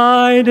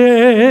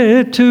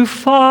decided to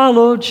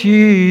follow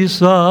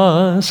Jesus.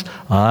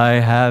 I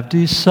have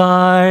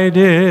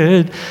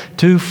decided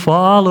to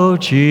follow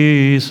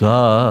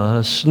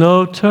Jesus.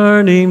 No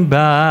turning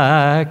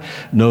back,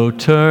 no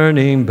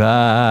turning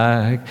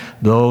back.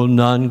 Though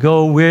none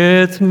go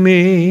with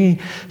me,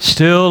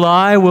 still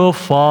I will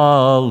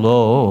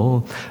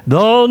follow.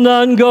 Though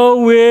none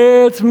go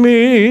with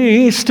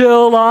me,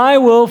 still I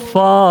will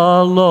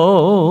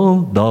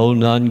follow. Though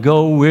none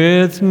go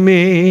with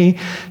me,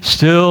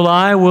 still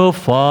I will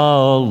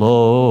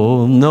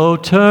follow. No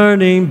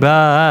turning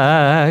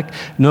back,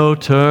 no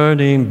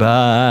turning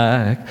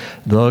back.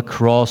 The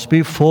cross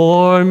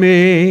before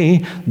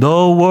me,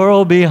 the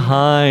world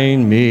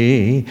behind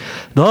me.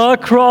 The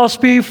cross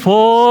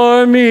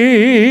before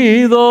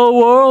me, the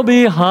world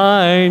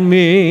behind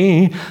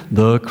me.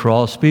 The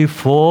cross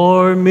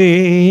before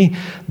me,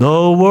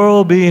 the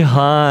world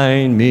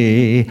behind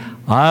me.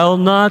 I'll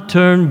not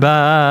turn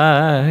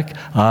back.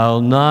 I'll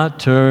not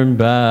turn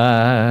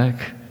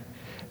back.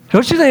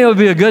 Don't you think it would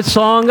be a good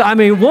song? I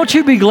mean, won't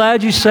you be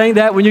glad you sang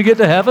that when you get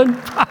to heaven?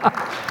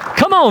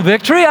 Come on,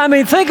 Victory. I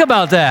mean, think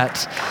about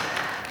that.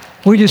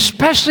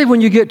 Especially when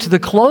you get to the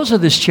close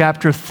of this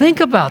chapter, think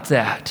about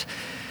that.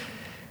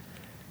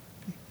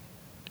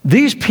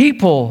 These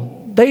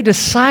people, they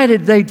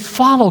decided they'd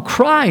follow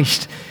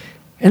Christ.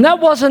 And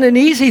that wasn't an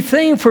easy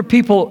thing for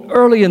people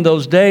early in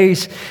those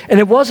days. And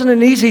it wasn't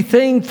an easy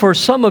thing for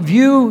some of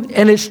you.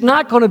 And it's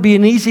not going to be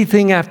an easy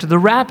thing after the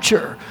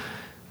rapture.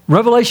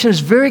 Revelation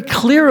is very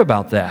clear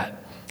about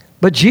that.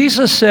 But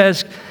Jesus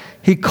says,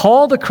 He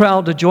called the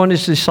crowd to join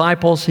His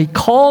disciples. He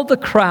called the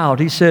crowd.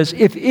 He says,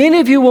 if any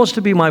of you wants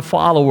to be my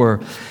follower,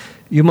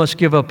 you must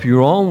give up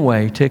your own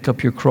way, take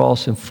up your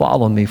cross, and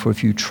follow me. For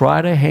if you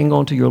try to hang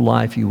on to your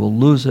life, you will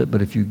lose it.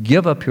 But if you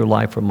give up your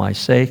life for my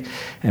sake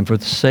and for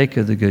the sake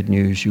of the good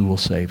news, you will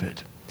save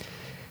it.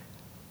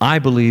 I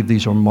believe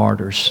these are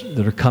martyrs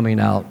that are coming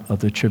out of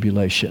the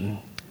tribulation.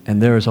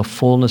 And there is a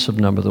fullness of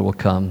number that will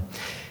come.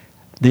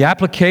 The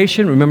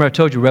application, remember I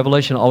told you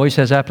Revelation always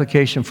has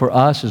application for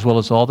us as well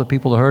as all the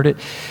people that heard it,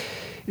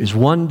 is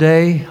one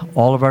day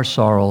all of our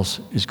sorrows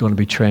is going to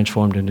be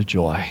transformed into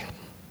joy.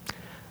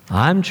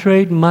 I'm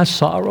trading my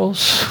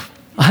sorrows.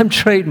 I'm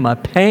trading my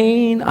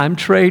pain. I'm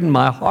trading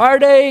my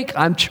heartache.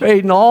 I'm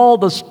trading all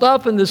the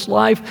stuff in this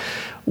life.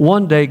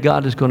 One day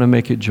God is going to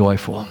make it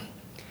joyful.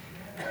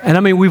 And I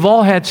mean, we've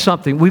all had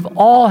something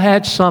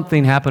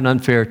happen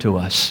unfair to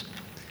us.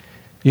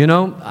 You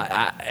know,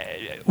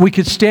 we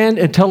could stand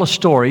and tell a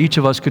story. Each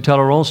of us could tell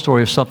our own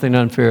story of something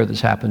unfair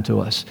that's happened to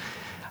us.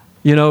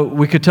 You know,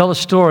 we could tell a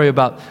story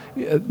about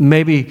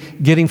maybe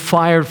getting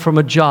fired from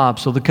a job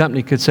so the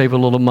company could save a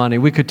little money.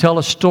 We could tell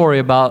a story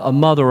about a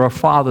mother or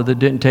father that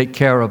didn't take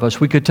care of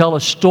us. We could tell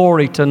a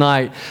story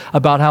tonight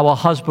about how a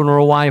husband or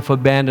a wife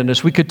abandoned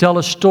us. We could tell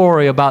a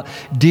story about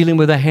dealing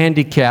with a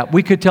handicap.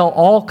 We could tell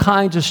all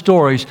kinds of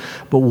stories,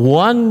 but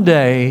one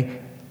day,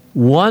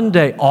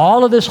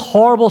 all of this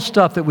horrible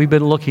stuff that we've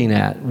been looking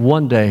at,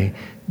 one day,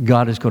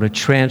 God is going to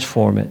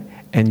transform it,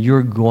 and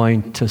you're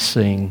going to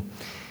sing.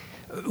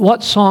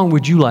 What song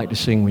would you like to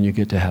sing when you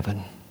get to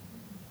heaven?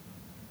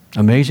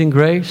 Amazing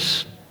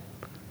Grace?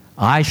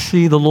 I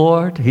see the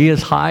Lord. He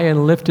is high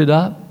and lifted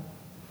up.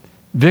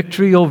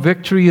 Victory, oh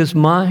victory is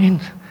mine.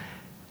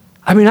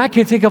 I mean, I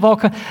can think of all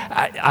kinds.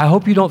 I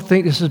hope you don't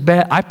think this is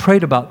bad. I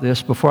prayed about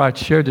this before I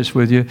shared this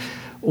with you.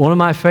 One of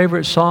my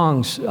favorite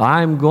songs,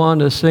 I'm going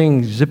to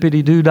sing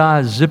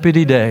zippity-doo-dah,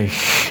 zippity-day.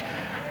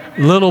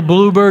 Little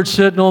bluebird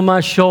sitting on my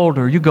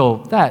shoulder. You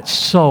go, that's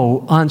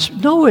so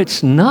no,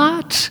 it's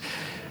not.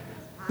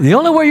 The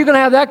only way you're going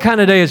to have that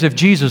kind of day is if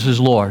Jesus is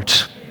Lord.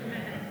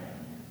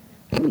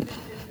 I'm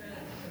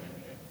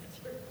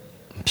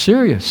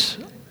serious.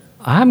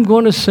 I'm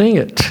going to sing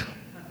it.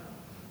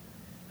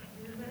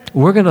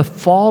 We're going to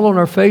fall on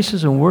our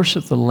faces and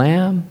worship the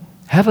Lamb.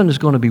 Heaven is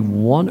going to be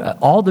wonderful.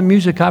 All the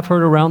music I've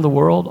heard around the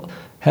world,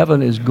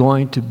 heaven is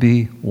going to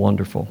be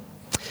wonderful.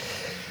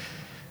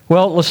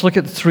 Well, let's look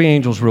at the three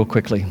angels real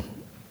quickly.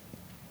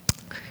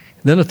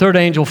 Then the third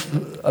angel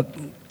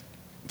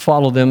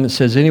followed them. It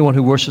says, anyone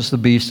who worships the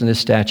beast and his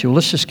statue.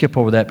 Let's just skip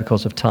over that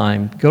because of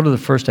time. Go to the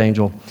first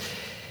angel.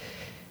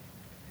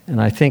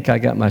 And I think I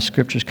got my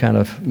scriptures kind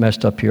of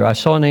messed up here. I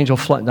saw an angel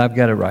fly. I've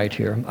got it right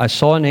here. I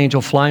saw an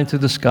angel flying through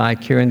the sky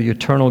carrying the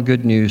eternal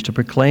good news to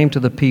proclaim to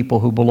the people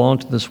who belong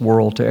to this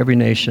world, to every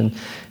nation,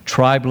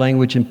 tribe,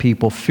 language, and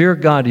people. Fear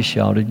God, he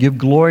shouted. Give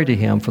glory to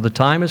him, for the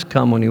time has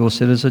come when he will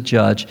sit as a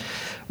judge.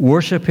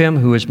 Worship him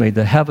who has made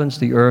the heavens,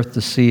 the earth,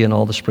 the sea, and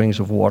all the springs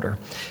of water.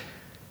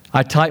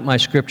 I type my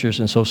scriptures,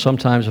 and so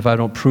sometimes if I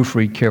don't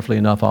proofread carefully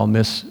enough, I'll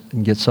miss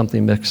and get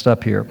something mixed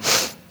up here.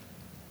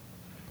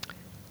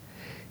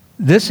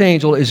 This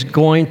angel is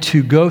going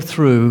to go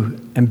through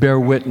and bear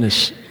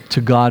witness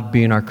to God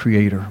being our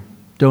creator.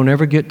 Don't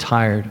ever get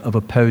tired of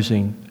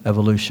opposing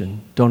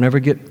evolution. Don't ever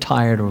get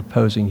tired of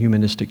opposing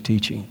humanistic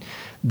teaching.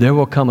 There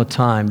will come a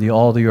time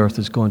all the earth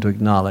is going to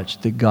acknowledge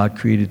that God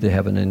created the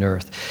heaven and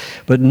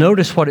earth. But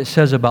notice what it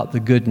says about the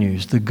good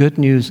news. The good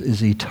news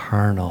is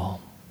eternal.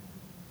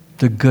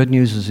 The good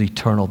news is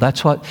eternal.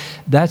 That's the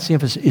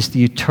emphasis. It's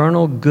the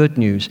eternal good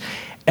news.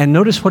 And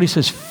notice what he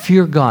says,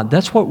 fear God.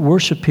 That's what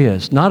worship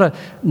is. Not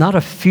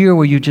a fear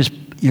where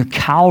you're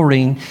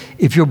cowering.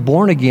 If you're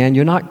born again,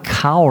 you're not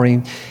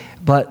cowering.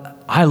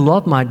 But I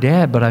loved my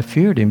dad, but I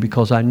feared him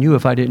because I knew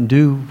if I didn't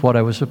do what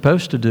I was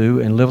supposed to do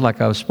and live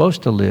like I was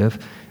supposed to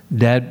live,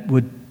 Dad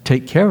would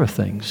take care of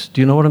things. Do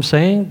you know what I'm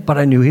saying? But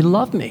I knew he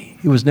loved me.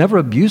 He was never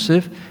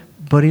abusive,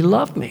 but he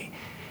loved me.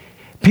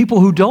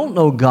 People who don't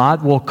know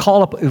God will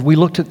call up, if we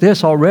looked at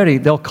this already,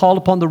 they'll call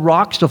upon the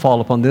rocks to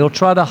fall upon. They'll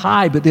try to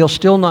hide, but they'll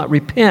still not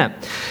repent.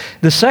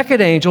 The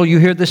second angel,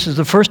 this is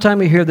the first time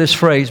we hear this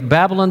phrase,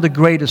 Babylon the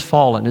Great is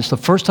fallen. It's the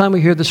first time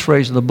we hear this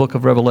phrase in the book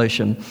of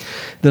Revelation.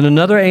 Then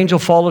another angel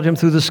followed him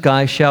through the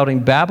sky, shouting,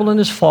 Babylon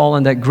is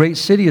fallen, that great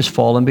city is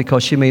fallen,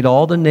 because she made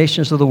all the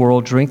nations of the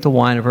world drink the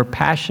wine of her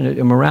passionate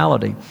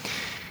immorality.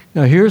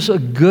 Now here's a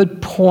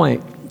good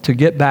point. To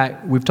get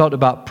back, we've talked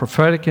about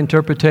prophetic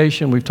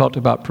interpretation, we've talked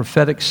about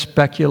prophetic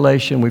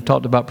speculation, we've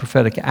talked about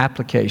prophetic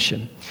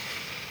application.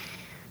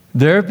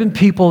 There have been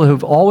people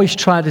who've always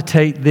tried to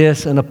take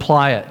this and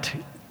apply it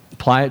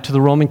to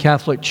the Roman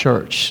Catholic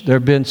Church. There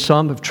have been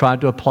some who've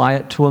tried to apply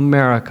it to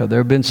America.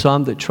 There have been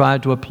some that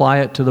tried to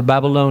apply it to the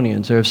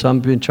Babylonians. There have some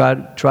been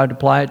tried to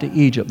apply it to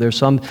Egypt. There are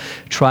some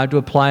tried to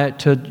apply it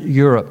to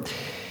Europe.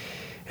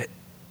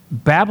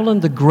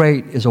 Babylon the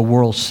Great is a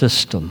world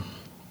system.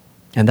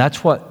 And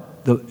that's what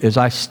as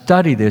I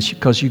study this,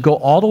 because you go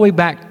all the way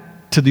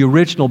back to the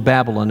original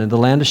Babylon in the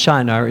land of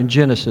Shinar in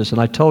Genesis,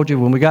 and I told you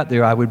when we got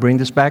there I would bring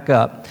this back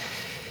up,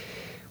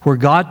 where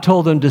God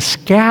told them to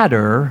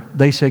scatter,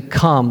 they said,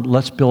 come,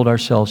 let's build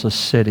ourselves a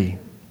city.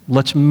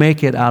 Let's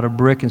make it out of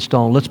brick and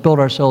stone. Let's build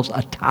ourselves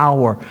a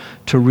tower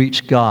to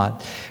reach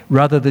God.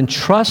 Rather than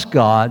trust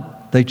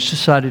God, they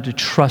decided to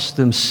trust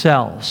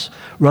themselves.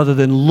 Rather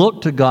than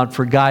look to God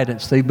for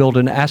guidance, they built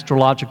an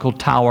astrological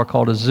tower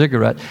called a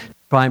ziggurat,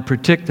 try and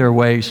predict their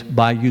ways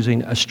by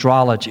using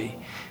astrology.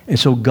 And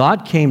so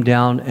God came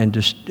down and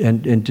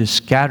just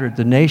scattered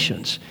the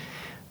nations.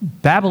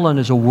 Babylon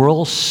is a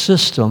world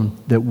system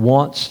that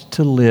wants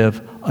to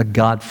live a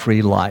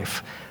God-free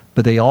life,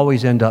 but they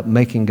always end up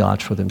making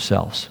gods for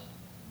themselves.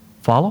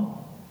 Follow?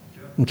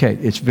 Okay,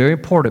 it's very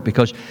important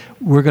because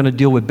we're going to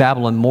deal with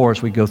Babylon more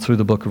as we go through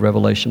the book of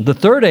Revelation. The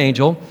third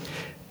angel,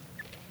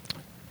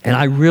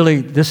 and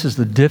this is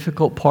the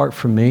difficult part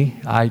for me.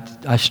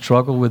 I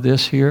struggle with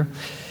this here.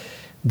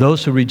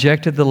 Those who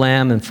rejected the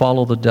Lamb and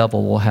follow the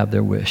devil will have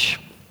their wish.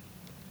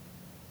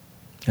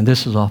 And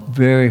this is a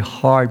very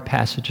hard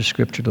passage of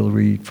Scripture to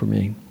read for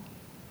me.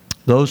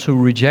 Those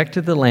who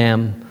rejected the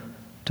Lamb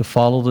to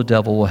follow the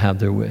devil will have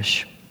their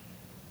wish.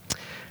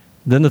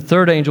 Then the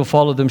third angel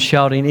followed them,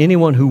 shouting,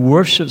 anyone who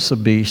worships the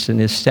beast and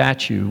his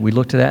statue, we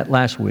looked at that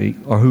last week,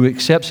 or who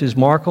accepts his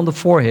mark on the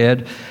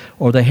forehead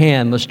or the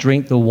hand must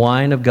drink the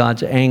wine of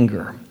God's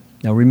anger.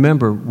 Now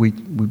remember, we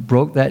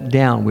broke that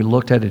down. We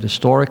looked at it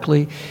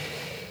historically.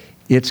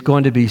 It's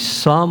going to be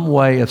some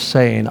way of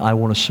saying, I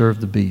want to serve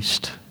the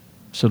beast.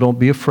 So don't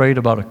be afraid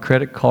about a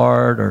credit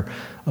card or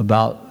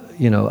about,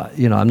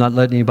 I'm not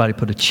letting anybody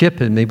put a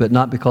chip in me, but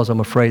not because I'm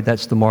afraid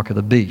that's the mark of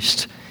the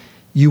beast.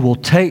 You will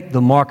take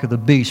the mark of the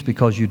beast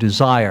because you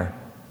desire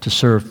to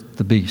serve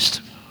the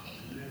beast.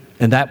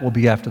 And that will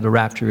be after the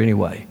rapture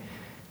anyway.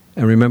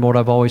 And remember what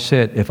I've always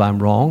said, if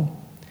I'm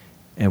wrong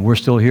and we're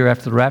still here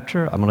after the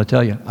rapture, I'm going to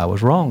tell you, I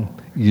was wrong.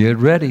 Get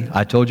ready.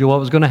 I told you what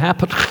was going to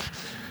happen.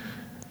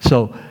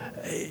 So,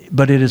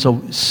 but it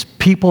is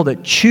people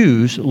that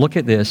choose, look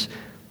at this,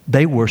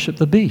 they worship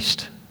the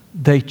beast.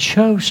 They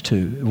chose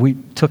to. We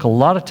took a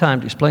lot of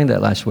time to explain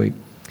that last week.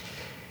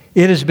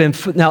 It has been,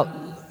 now,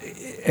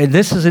 and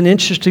this is an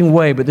interesting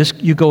way, but this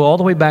you go all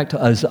the way back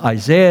to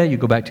Isaiah, you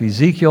go back to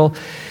Ezekiel.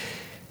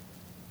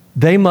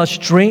 They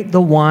must drink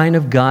the wine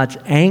of God's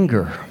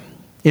anger.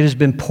 It has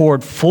been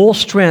poured full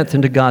strength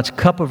into God's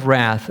cup of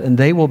wrath, and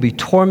they will be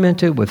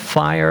tormented with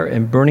fire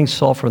and burning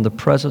sulfur in the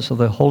presence of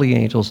the holy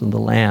angels and the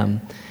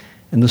Lamb.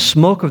 And the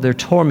smoke of their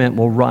torment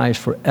will rise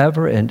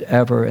forever and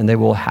ever, and they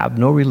will have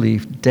no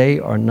relief day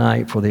or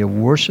night, for they have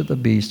worshipped the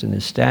beast and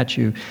his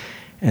statue,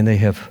 and they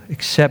have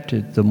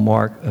accepted the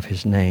mark of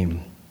his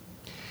name.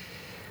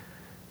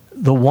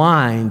 The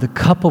wine, the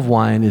cup of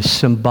wine, is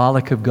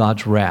symbolic of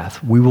God's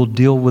wrath. We will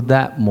deal with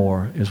that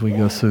more as we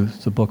go through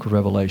the book of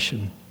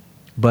Revelation.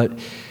 But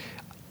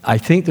I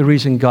think the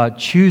reason God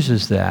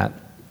chooses that,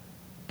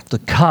 the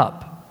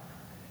cup,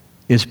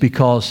 is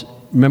because,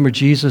 remember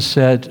Jesus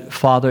said,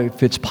 Father,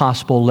 if it's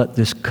possible, let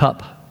this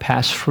cup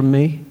pass from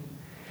me.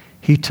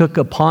 He took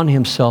upon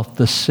himself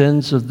the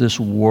sins of this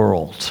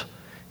world.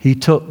 He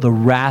took the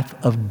wrath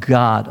of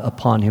God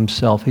upon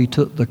himself. He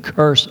took the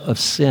curse of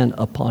sin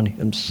upon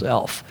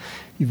himself.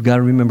 You've got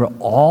to remember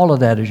all of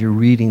that as you're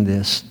reading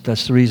this.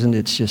 That's the reason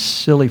it's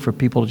just silly for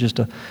people just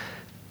to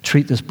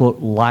treat this book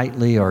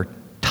lightly or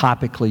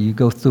topically. You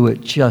go through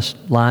it just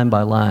line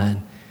by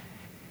line.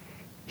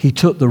 He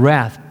took the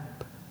wrath,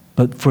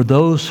 but for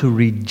those who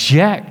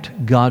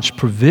reject God's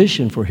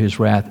provision for his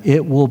wrath,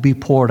 it will be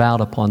poured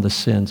out upon the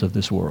sins of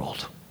this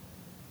world.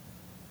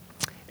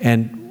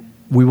 And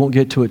we won't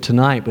get to it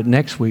tonight, but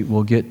next week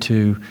we'll get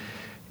to,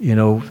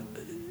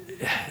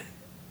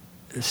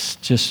 it's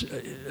just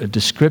a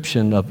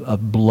description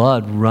of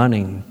blood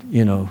running,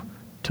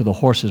 to the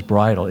horse's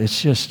bridle. It's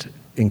just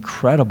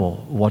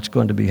incredible what's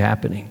going to be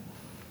happening.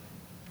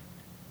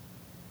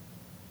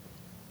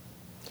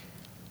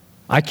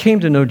 I came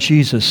to know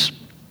Jesus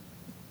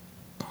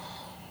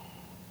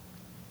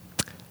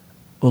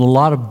with a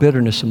lot of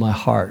bitterness in my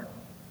heart,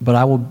 but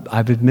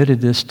I've admitted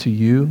this to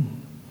you.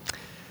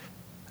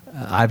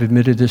 I've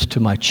admitted this to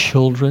my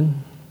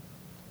children.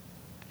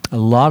 A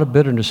lot of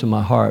bitterness in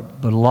my heart,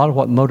 but a lot of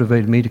what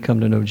motivated me to come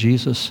to know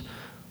Jesus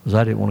was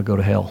I didn't want to go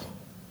to hell.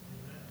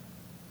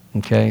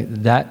 Okay?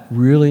 That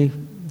really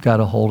got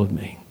a hold of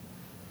me.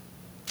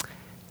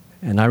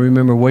 And I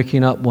remember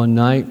waking up one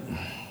night,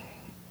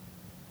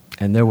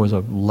 and there was a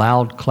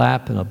loud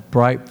clap and a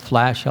bright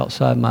flash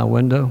outside my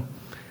window.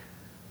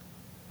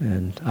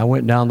 And I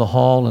went down the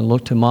hall and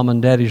looked in Mom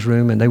and Daddy's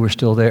room, and they were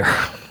still there.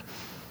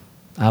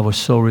 I was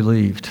so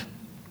relieved.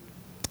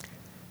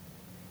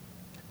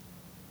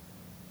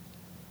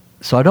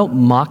 So I don't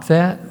mock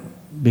that,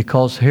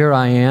 because here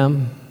I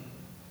am,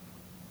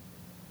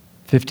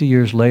 50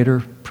 years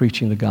later,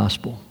 preaching the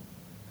gospel.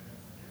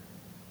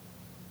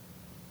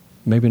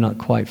 Maybe not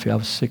quite, I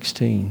was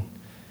 16.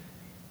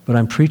 But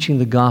I'm preaching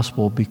the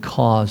gospel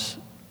because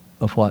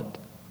of what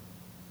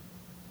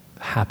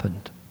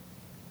happened.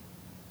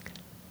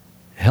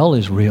 Hell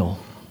is real.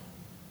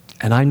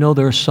 And I know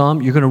there are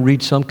some, you're going to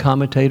read some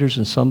commentators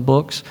and some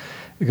books,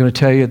 they're going to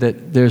tell you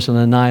that there's an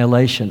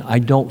annihilation. I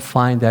don't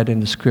find that in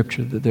the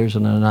scripture, that there's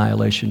an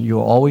annihilation.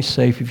 You're always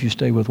safe if you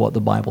stay with what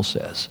the Bible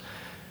says.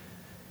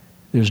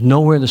 There's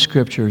nowhere in the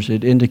scriptures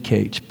it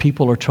indicates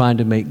people are trying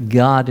to make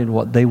God into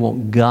what they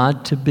want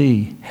God to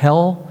be.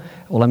 Hell,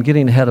 well, I'm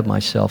getting ahead of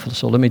myself,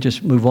 so let me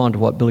just move on to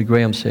what Billy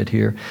Graham said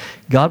here.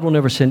 God will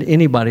never send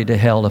anybody to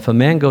hell. If a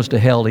man goes to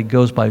hell, he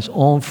goes by his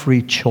own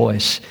free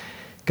choice.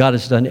 God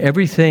has done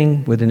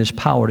everything within his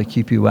power to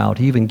keep you out.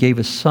 He even gave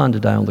his son to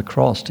die on the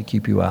cross to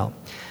keep you out.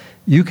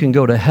 You can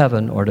go to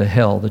heaven or to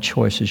hell. The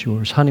choice is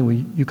yours. Honey, will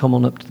you come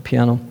on up to the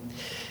piano?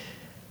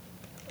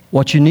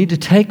 What you need to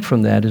take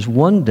from that is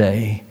one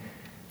day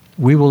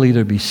we will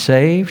either be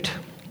saved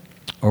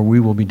or we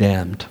will be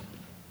damned.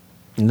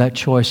 And that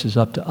choice is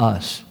up to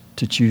us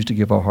to choose to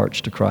give our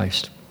hearts to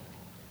Christ.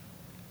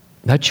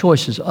 That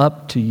choice is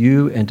up to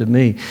you and to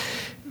me,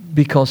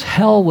 because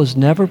hell was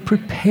never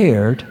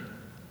prepared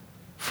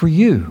for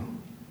you.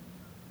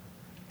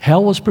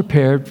 Hell was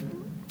prepared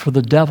for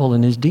the devil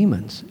and his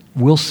demons.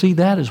 We'll see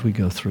that as we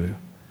go through.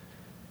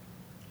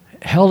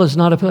 Hell is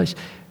not a place.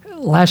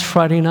 Last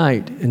Friday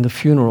night in the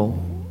funeral,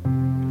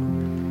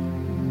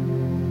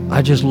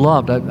 I just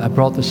loved, I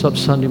brought this up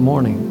Sunday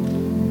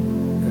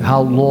morning,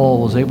 how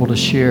Lowell was able to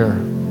share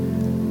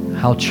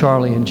how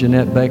Charlie and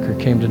Jeanette Baker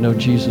came to know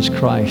Jesus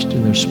Christ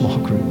in their small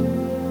group.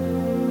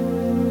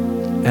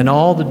 And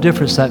all the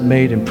difference that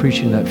made in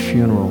preaching that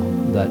funeral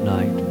that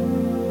night.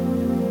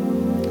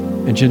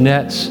 And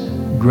Jeanette's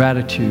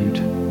gratitude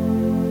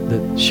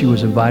that she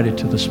was invited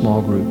to the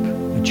small group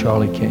and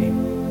Charlie came.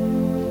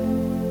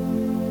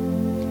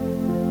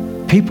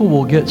 People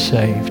will get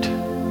saved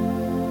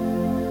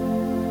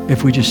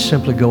if we just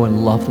simply go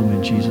and love them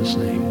in Jesus'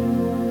 name.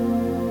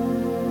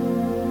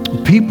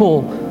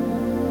 People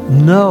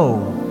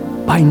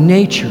know by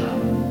nature,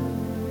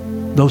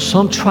 though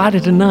some try to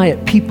deny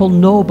it, people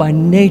know by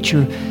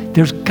nature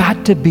there's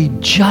got to be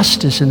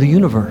justice in the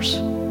universe.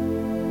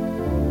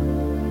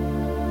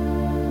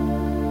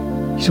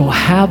 You don't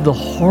have the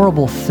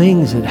horrible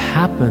things that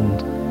happened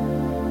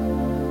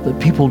that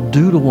people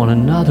do to one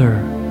another.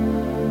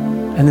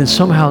 And then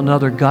somehow or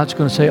another, God's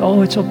going to say,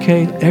 oh, it's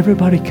okay.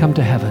 Everybody come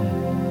to heaven.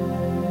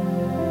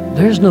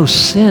 There's no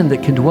sin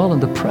that can dwell in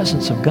the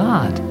presence of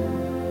God.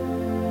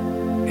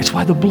 It's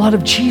why the blood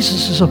of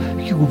Jesus is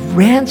you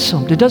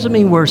ransomed. It doesn't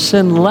mean we're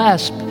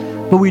sinless,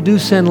 but we do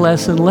sin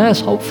less and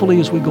less,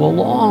 hopefully, as we go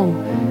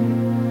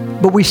along.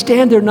 But we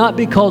stand there not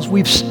because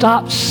we've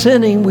stopped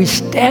sinning. We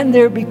stand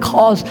there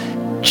because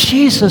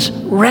Jesus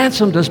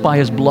ransomed us by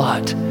his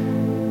blood.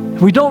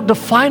 We don't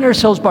define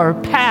ourselves by our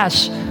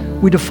past.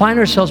 We define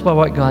ourselves by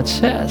what God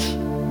says.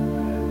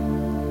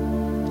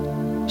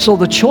 So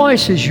the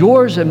choice is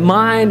yours and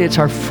mine. It's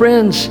our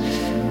friends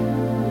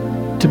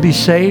to be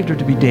saved or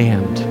to be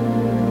damned.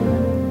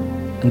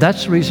 And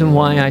that's the reason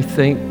why I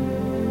think,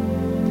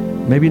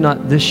 maybe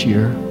not this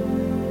year,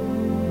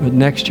 but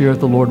next year, if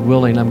the Lord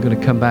willing, I'm going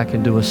to come back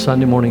and do a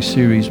Sunday morning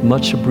series,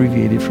 much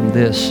abbreviated from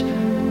this,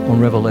 on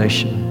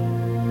Revelation.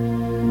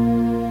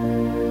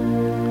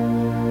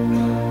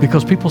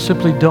 Because people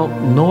simply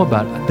don't know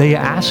about it. They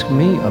ask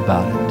me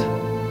about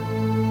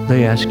it.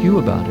 They ask you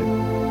about it.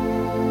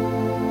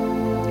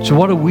 So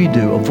what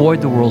do?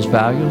 Avoid the world's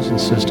values and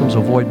systems,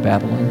 avoid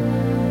Babylon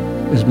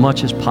as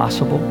much as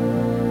possible.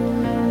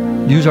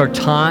 Use our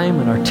time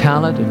and our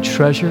talent and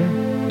treasure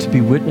to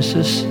be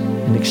witnesses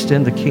and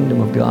extend the kingdom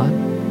of God.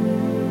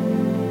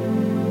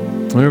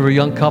 Whenever a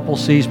young couple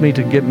sees me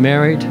to get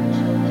married,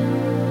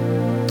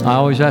 I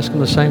always ask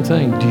them the same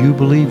thing. Do you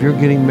believe you're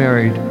getting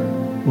married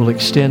will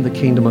extend the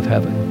kingdom of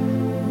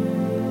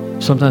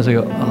heaven? Sometimes they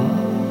go,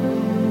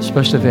 oh,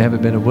 especially if they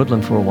haven't been in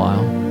Woodland for a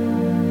while.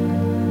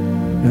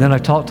 And then I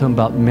talk to them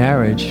about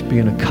marriage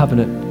being a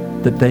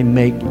covenant that they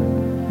make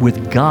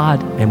with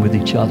God and with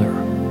each other.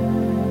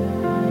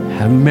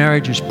 And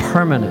marriage is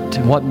permanent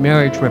and what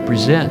marriage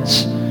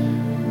represents.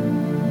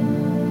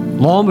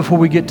 Long before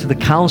we get to the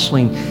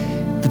counseling,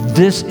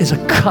 this is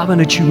a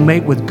covenant you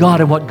make with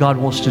God and what God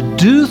wants to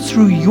do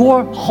through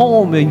your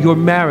home and your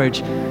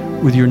marriage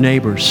with your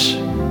neighbors,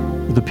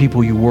 with the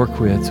people you work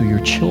with, through your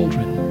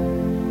children.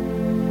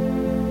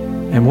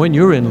 And when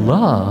you're in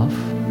love,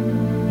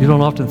 you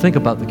don't often think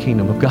about the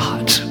kingdom of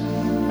God.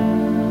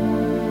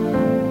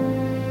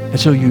 And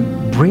so you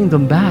bring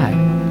them back.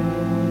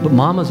 But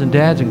mamas and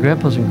dads and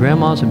grandpas and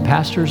grandmas and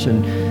pastors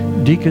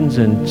and deacons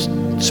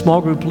and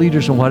small group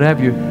leaders and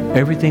whatever,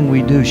 everything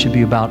we do should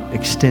be about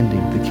extending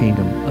the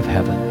kingdom of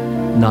heaven,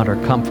 not our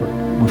comfort.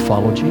 We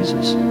follow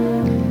Jesus.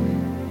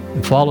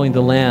 And following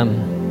the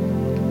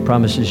Lamb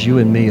promises you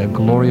and me a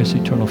glorious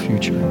eternal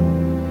future.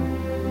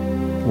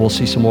 We'll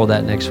see some more of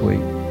that next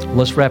week.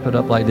 Let's wrap it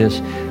up like this.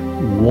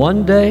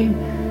 One day,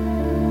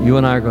 you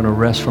and I are going to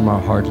rest from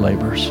our hard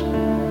labors.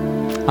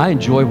 I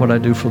enjoy what I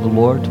do for the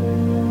Lord.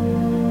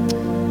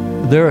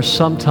 There are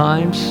some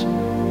times,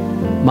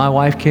 my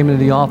wife came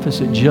into the office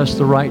at just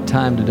the right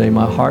time today.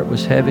 My heart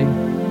was heavy.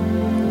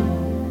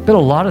 Been a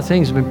lot of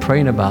things I've been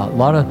praying about, a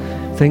lot of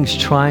things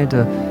trying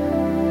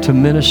to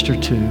minister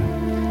to.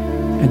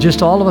 And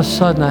just all of a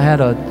sudden, I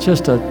had a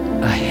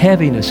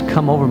heaviness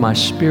come over my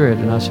spirit.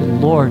 And I said,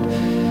 Lord,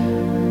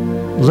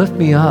 lift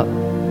me up.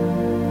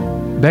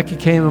 Becky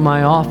came in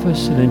my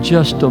office and in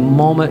just a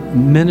moment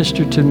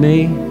ministered to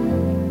me.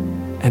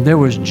 And there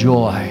was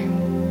joy.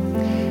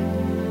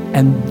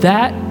 And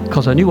that,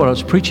 because I knew what I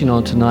was preaching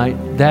on tonight,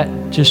 that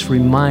just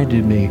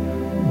reminded me,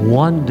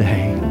 one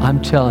day,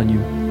 I'm telling you,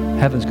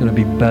 heaven's going to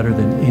be better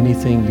than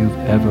anything you've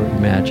ever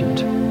imagined.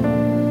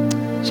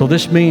 So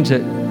this means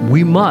that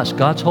we must,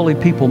 God's holy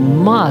people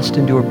must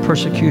endure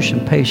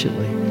persecution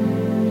patiently.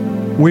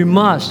 We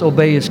must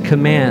obey His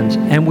commands,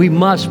 and we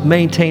must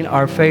maintain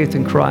our faith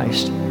in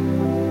Christ.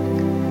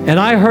 And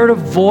I heard a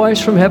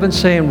voice from heaven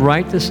saying,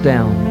 write this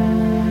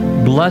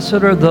down.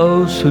 Blessed are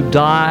those who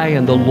die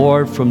in the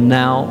Lord from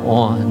now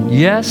on.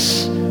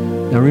 Yes.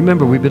 Now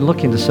remember, we've been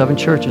looking to 7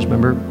 churches.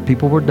 Remember,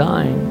 people were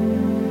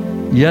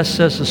dying. Yes,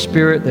 says the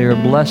Spirit, they are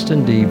blessed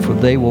indeed, for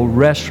they will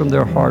rest from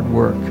their hard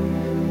work.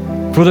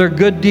 For their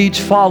good deeds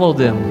follow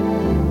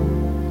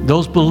them.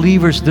 Those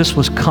believers, this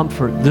was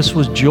comfort. This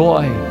was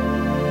joy.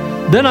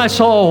 Then I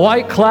saw a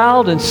white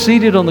cloud, and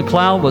seated on the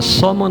cloud was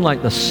someone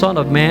like the Son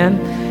of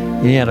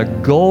Man. He had a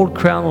gold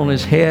crown on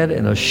his head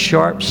and a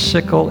sharp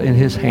sickle in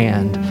his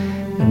hand.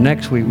 And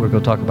next week, we're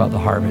going to talk about the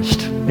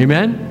harvest.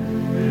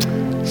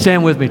 Amen?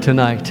 Stand with me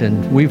tonight.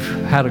 And we've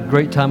had a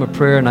great time of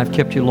prayer, and I've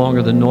kept you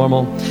longer than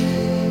normal.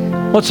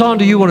 What song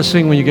do you want to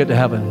sing when you get to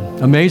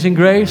heaven? Amazing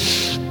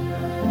Grace?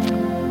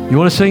 You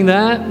want to sing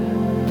that?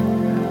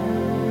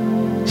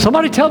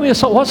 Somebody tell me a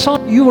song. What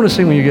song do you want to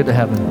sing when you get to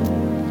heaven?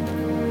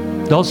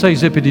 Don't say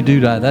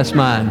Zippity-Doo-Dah. That's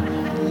mine.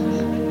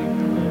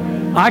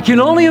 I can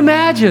only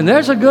imagine.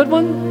 There's a good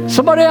one.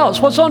 Somebody else.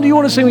 What song do you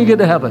want to sing when you get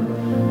to heaven?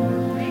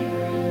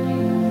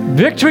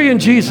 Victory in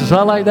Jesus.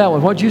 I like that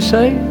one. What'd you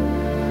say?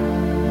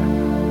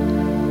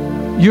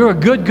 You're a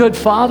good, good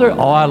Father.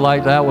 Oh, I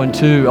like that one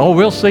too. Oh,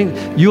 we'll sing.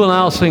 You and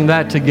I'll sing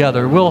that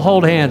together. We'll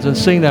hold hands and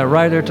sing that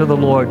right there to the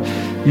Lord.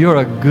 You're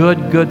a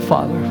good, good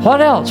Father.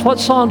 What else? What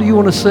song do you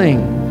want to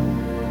sing?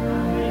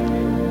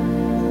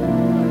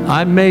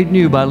 I'm Made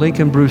New by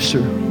Lincoln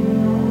Brewster.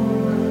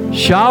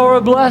 Shower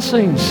of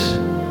blessings.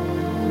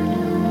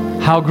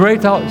 How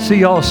great thou... See,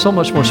 y'all are so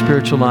much more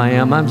spiritual than I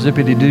am. I'm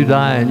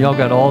Zippity-Doo-Dah, and y'all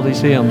got all these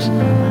hymns.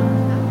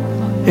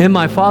 In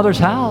my Father's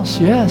house,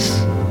 yes.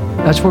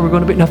 That's where we're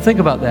going to be. Now think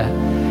about that.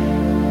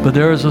 But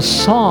there is a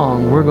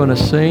song we're going to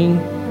sing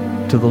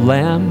to the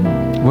Lamb.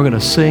 We're going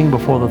to sing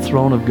before the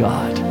throne of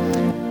God.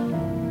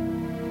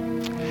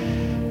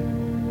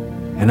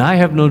 And I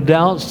have no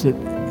doubts that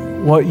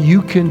what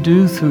you can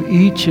do through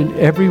each and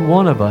every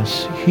one of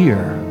us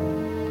here,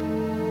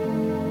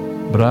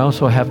 but I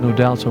also have no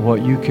doubts of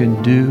what you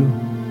can do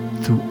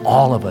through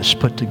all of us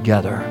put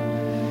together.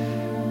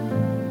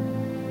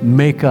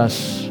 Make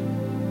us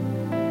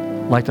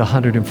like the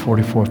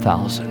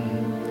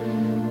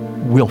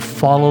 144,000. We'll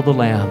follow the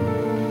Lamb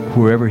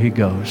wherever He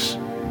goes.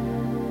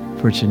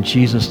 For it's in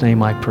Jesus'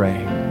 name I pray.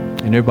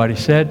 And everybody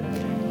said,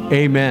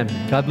 amen.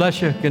 God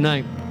bless you. Good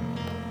night.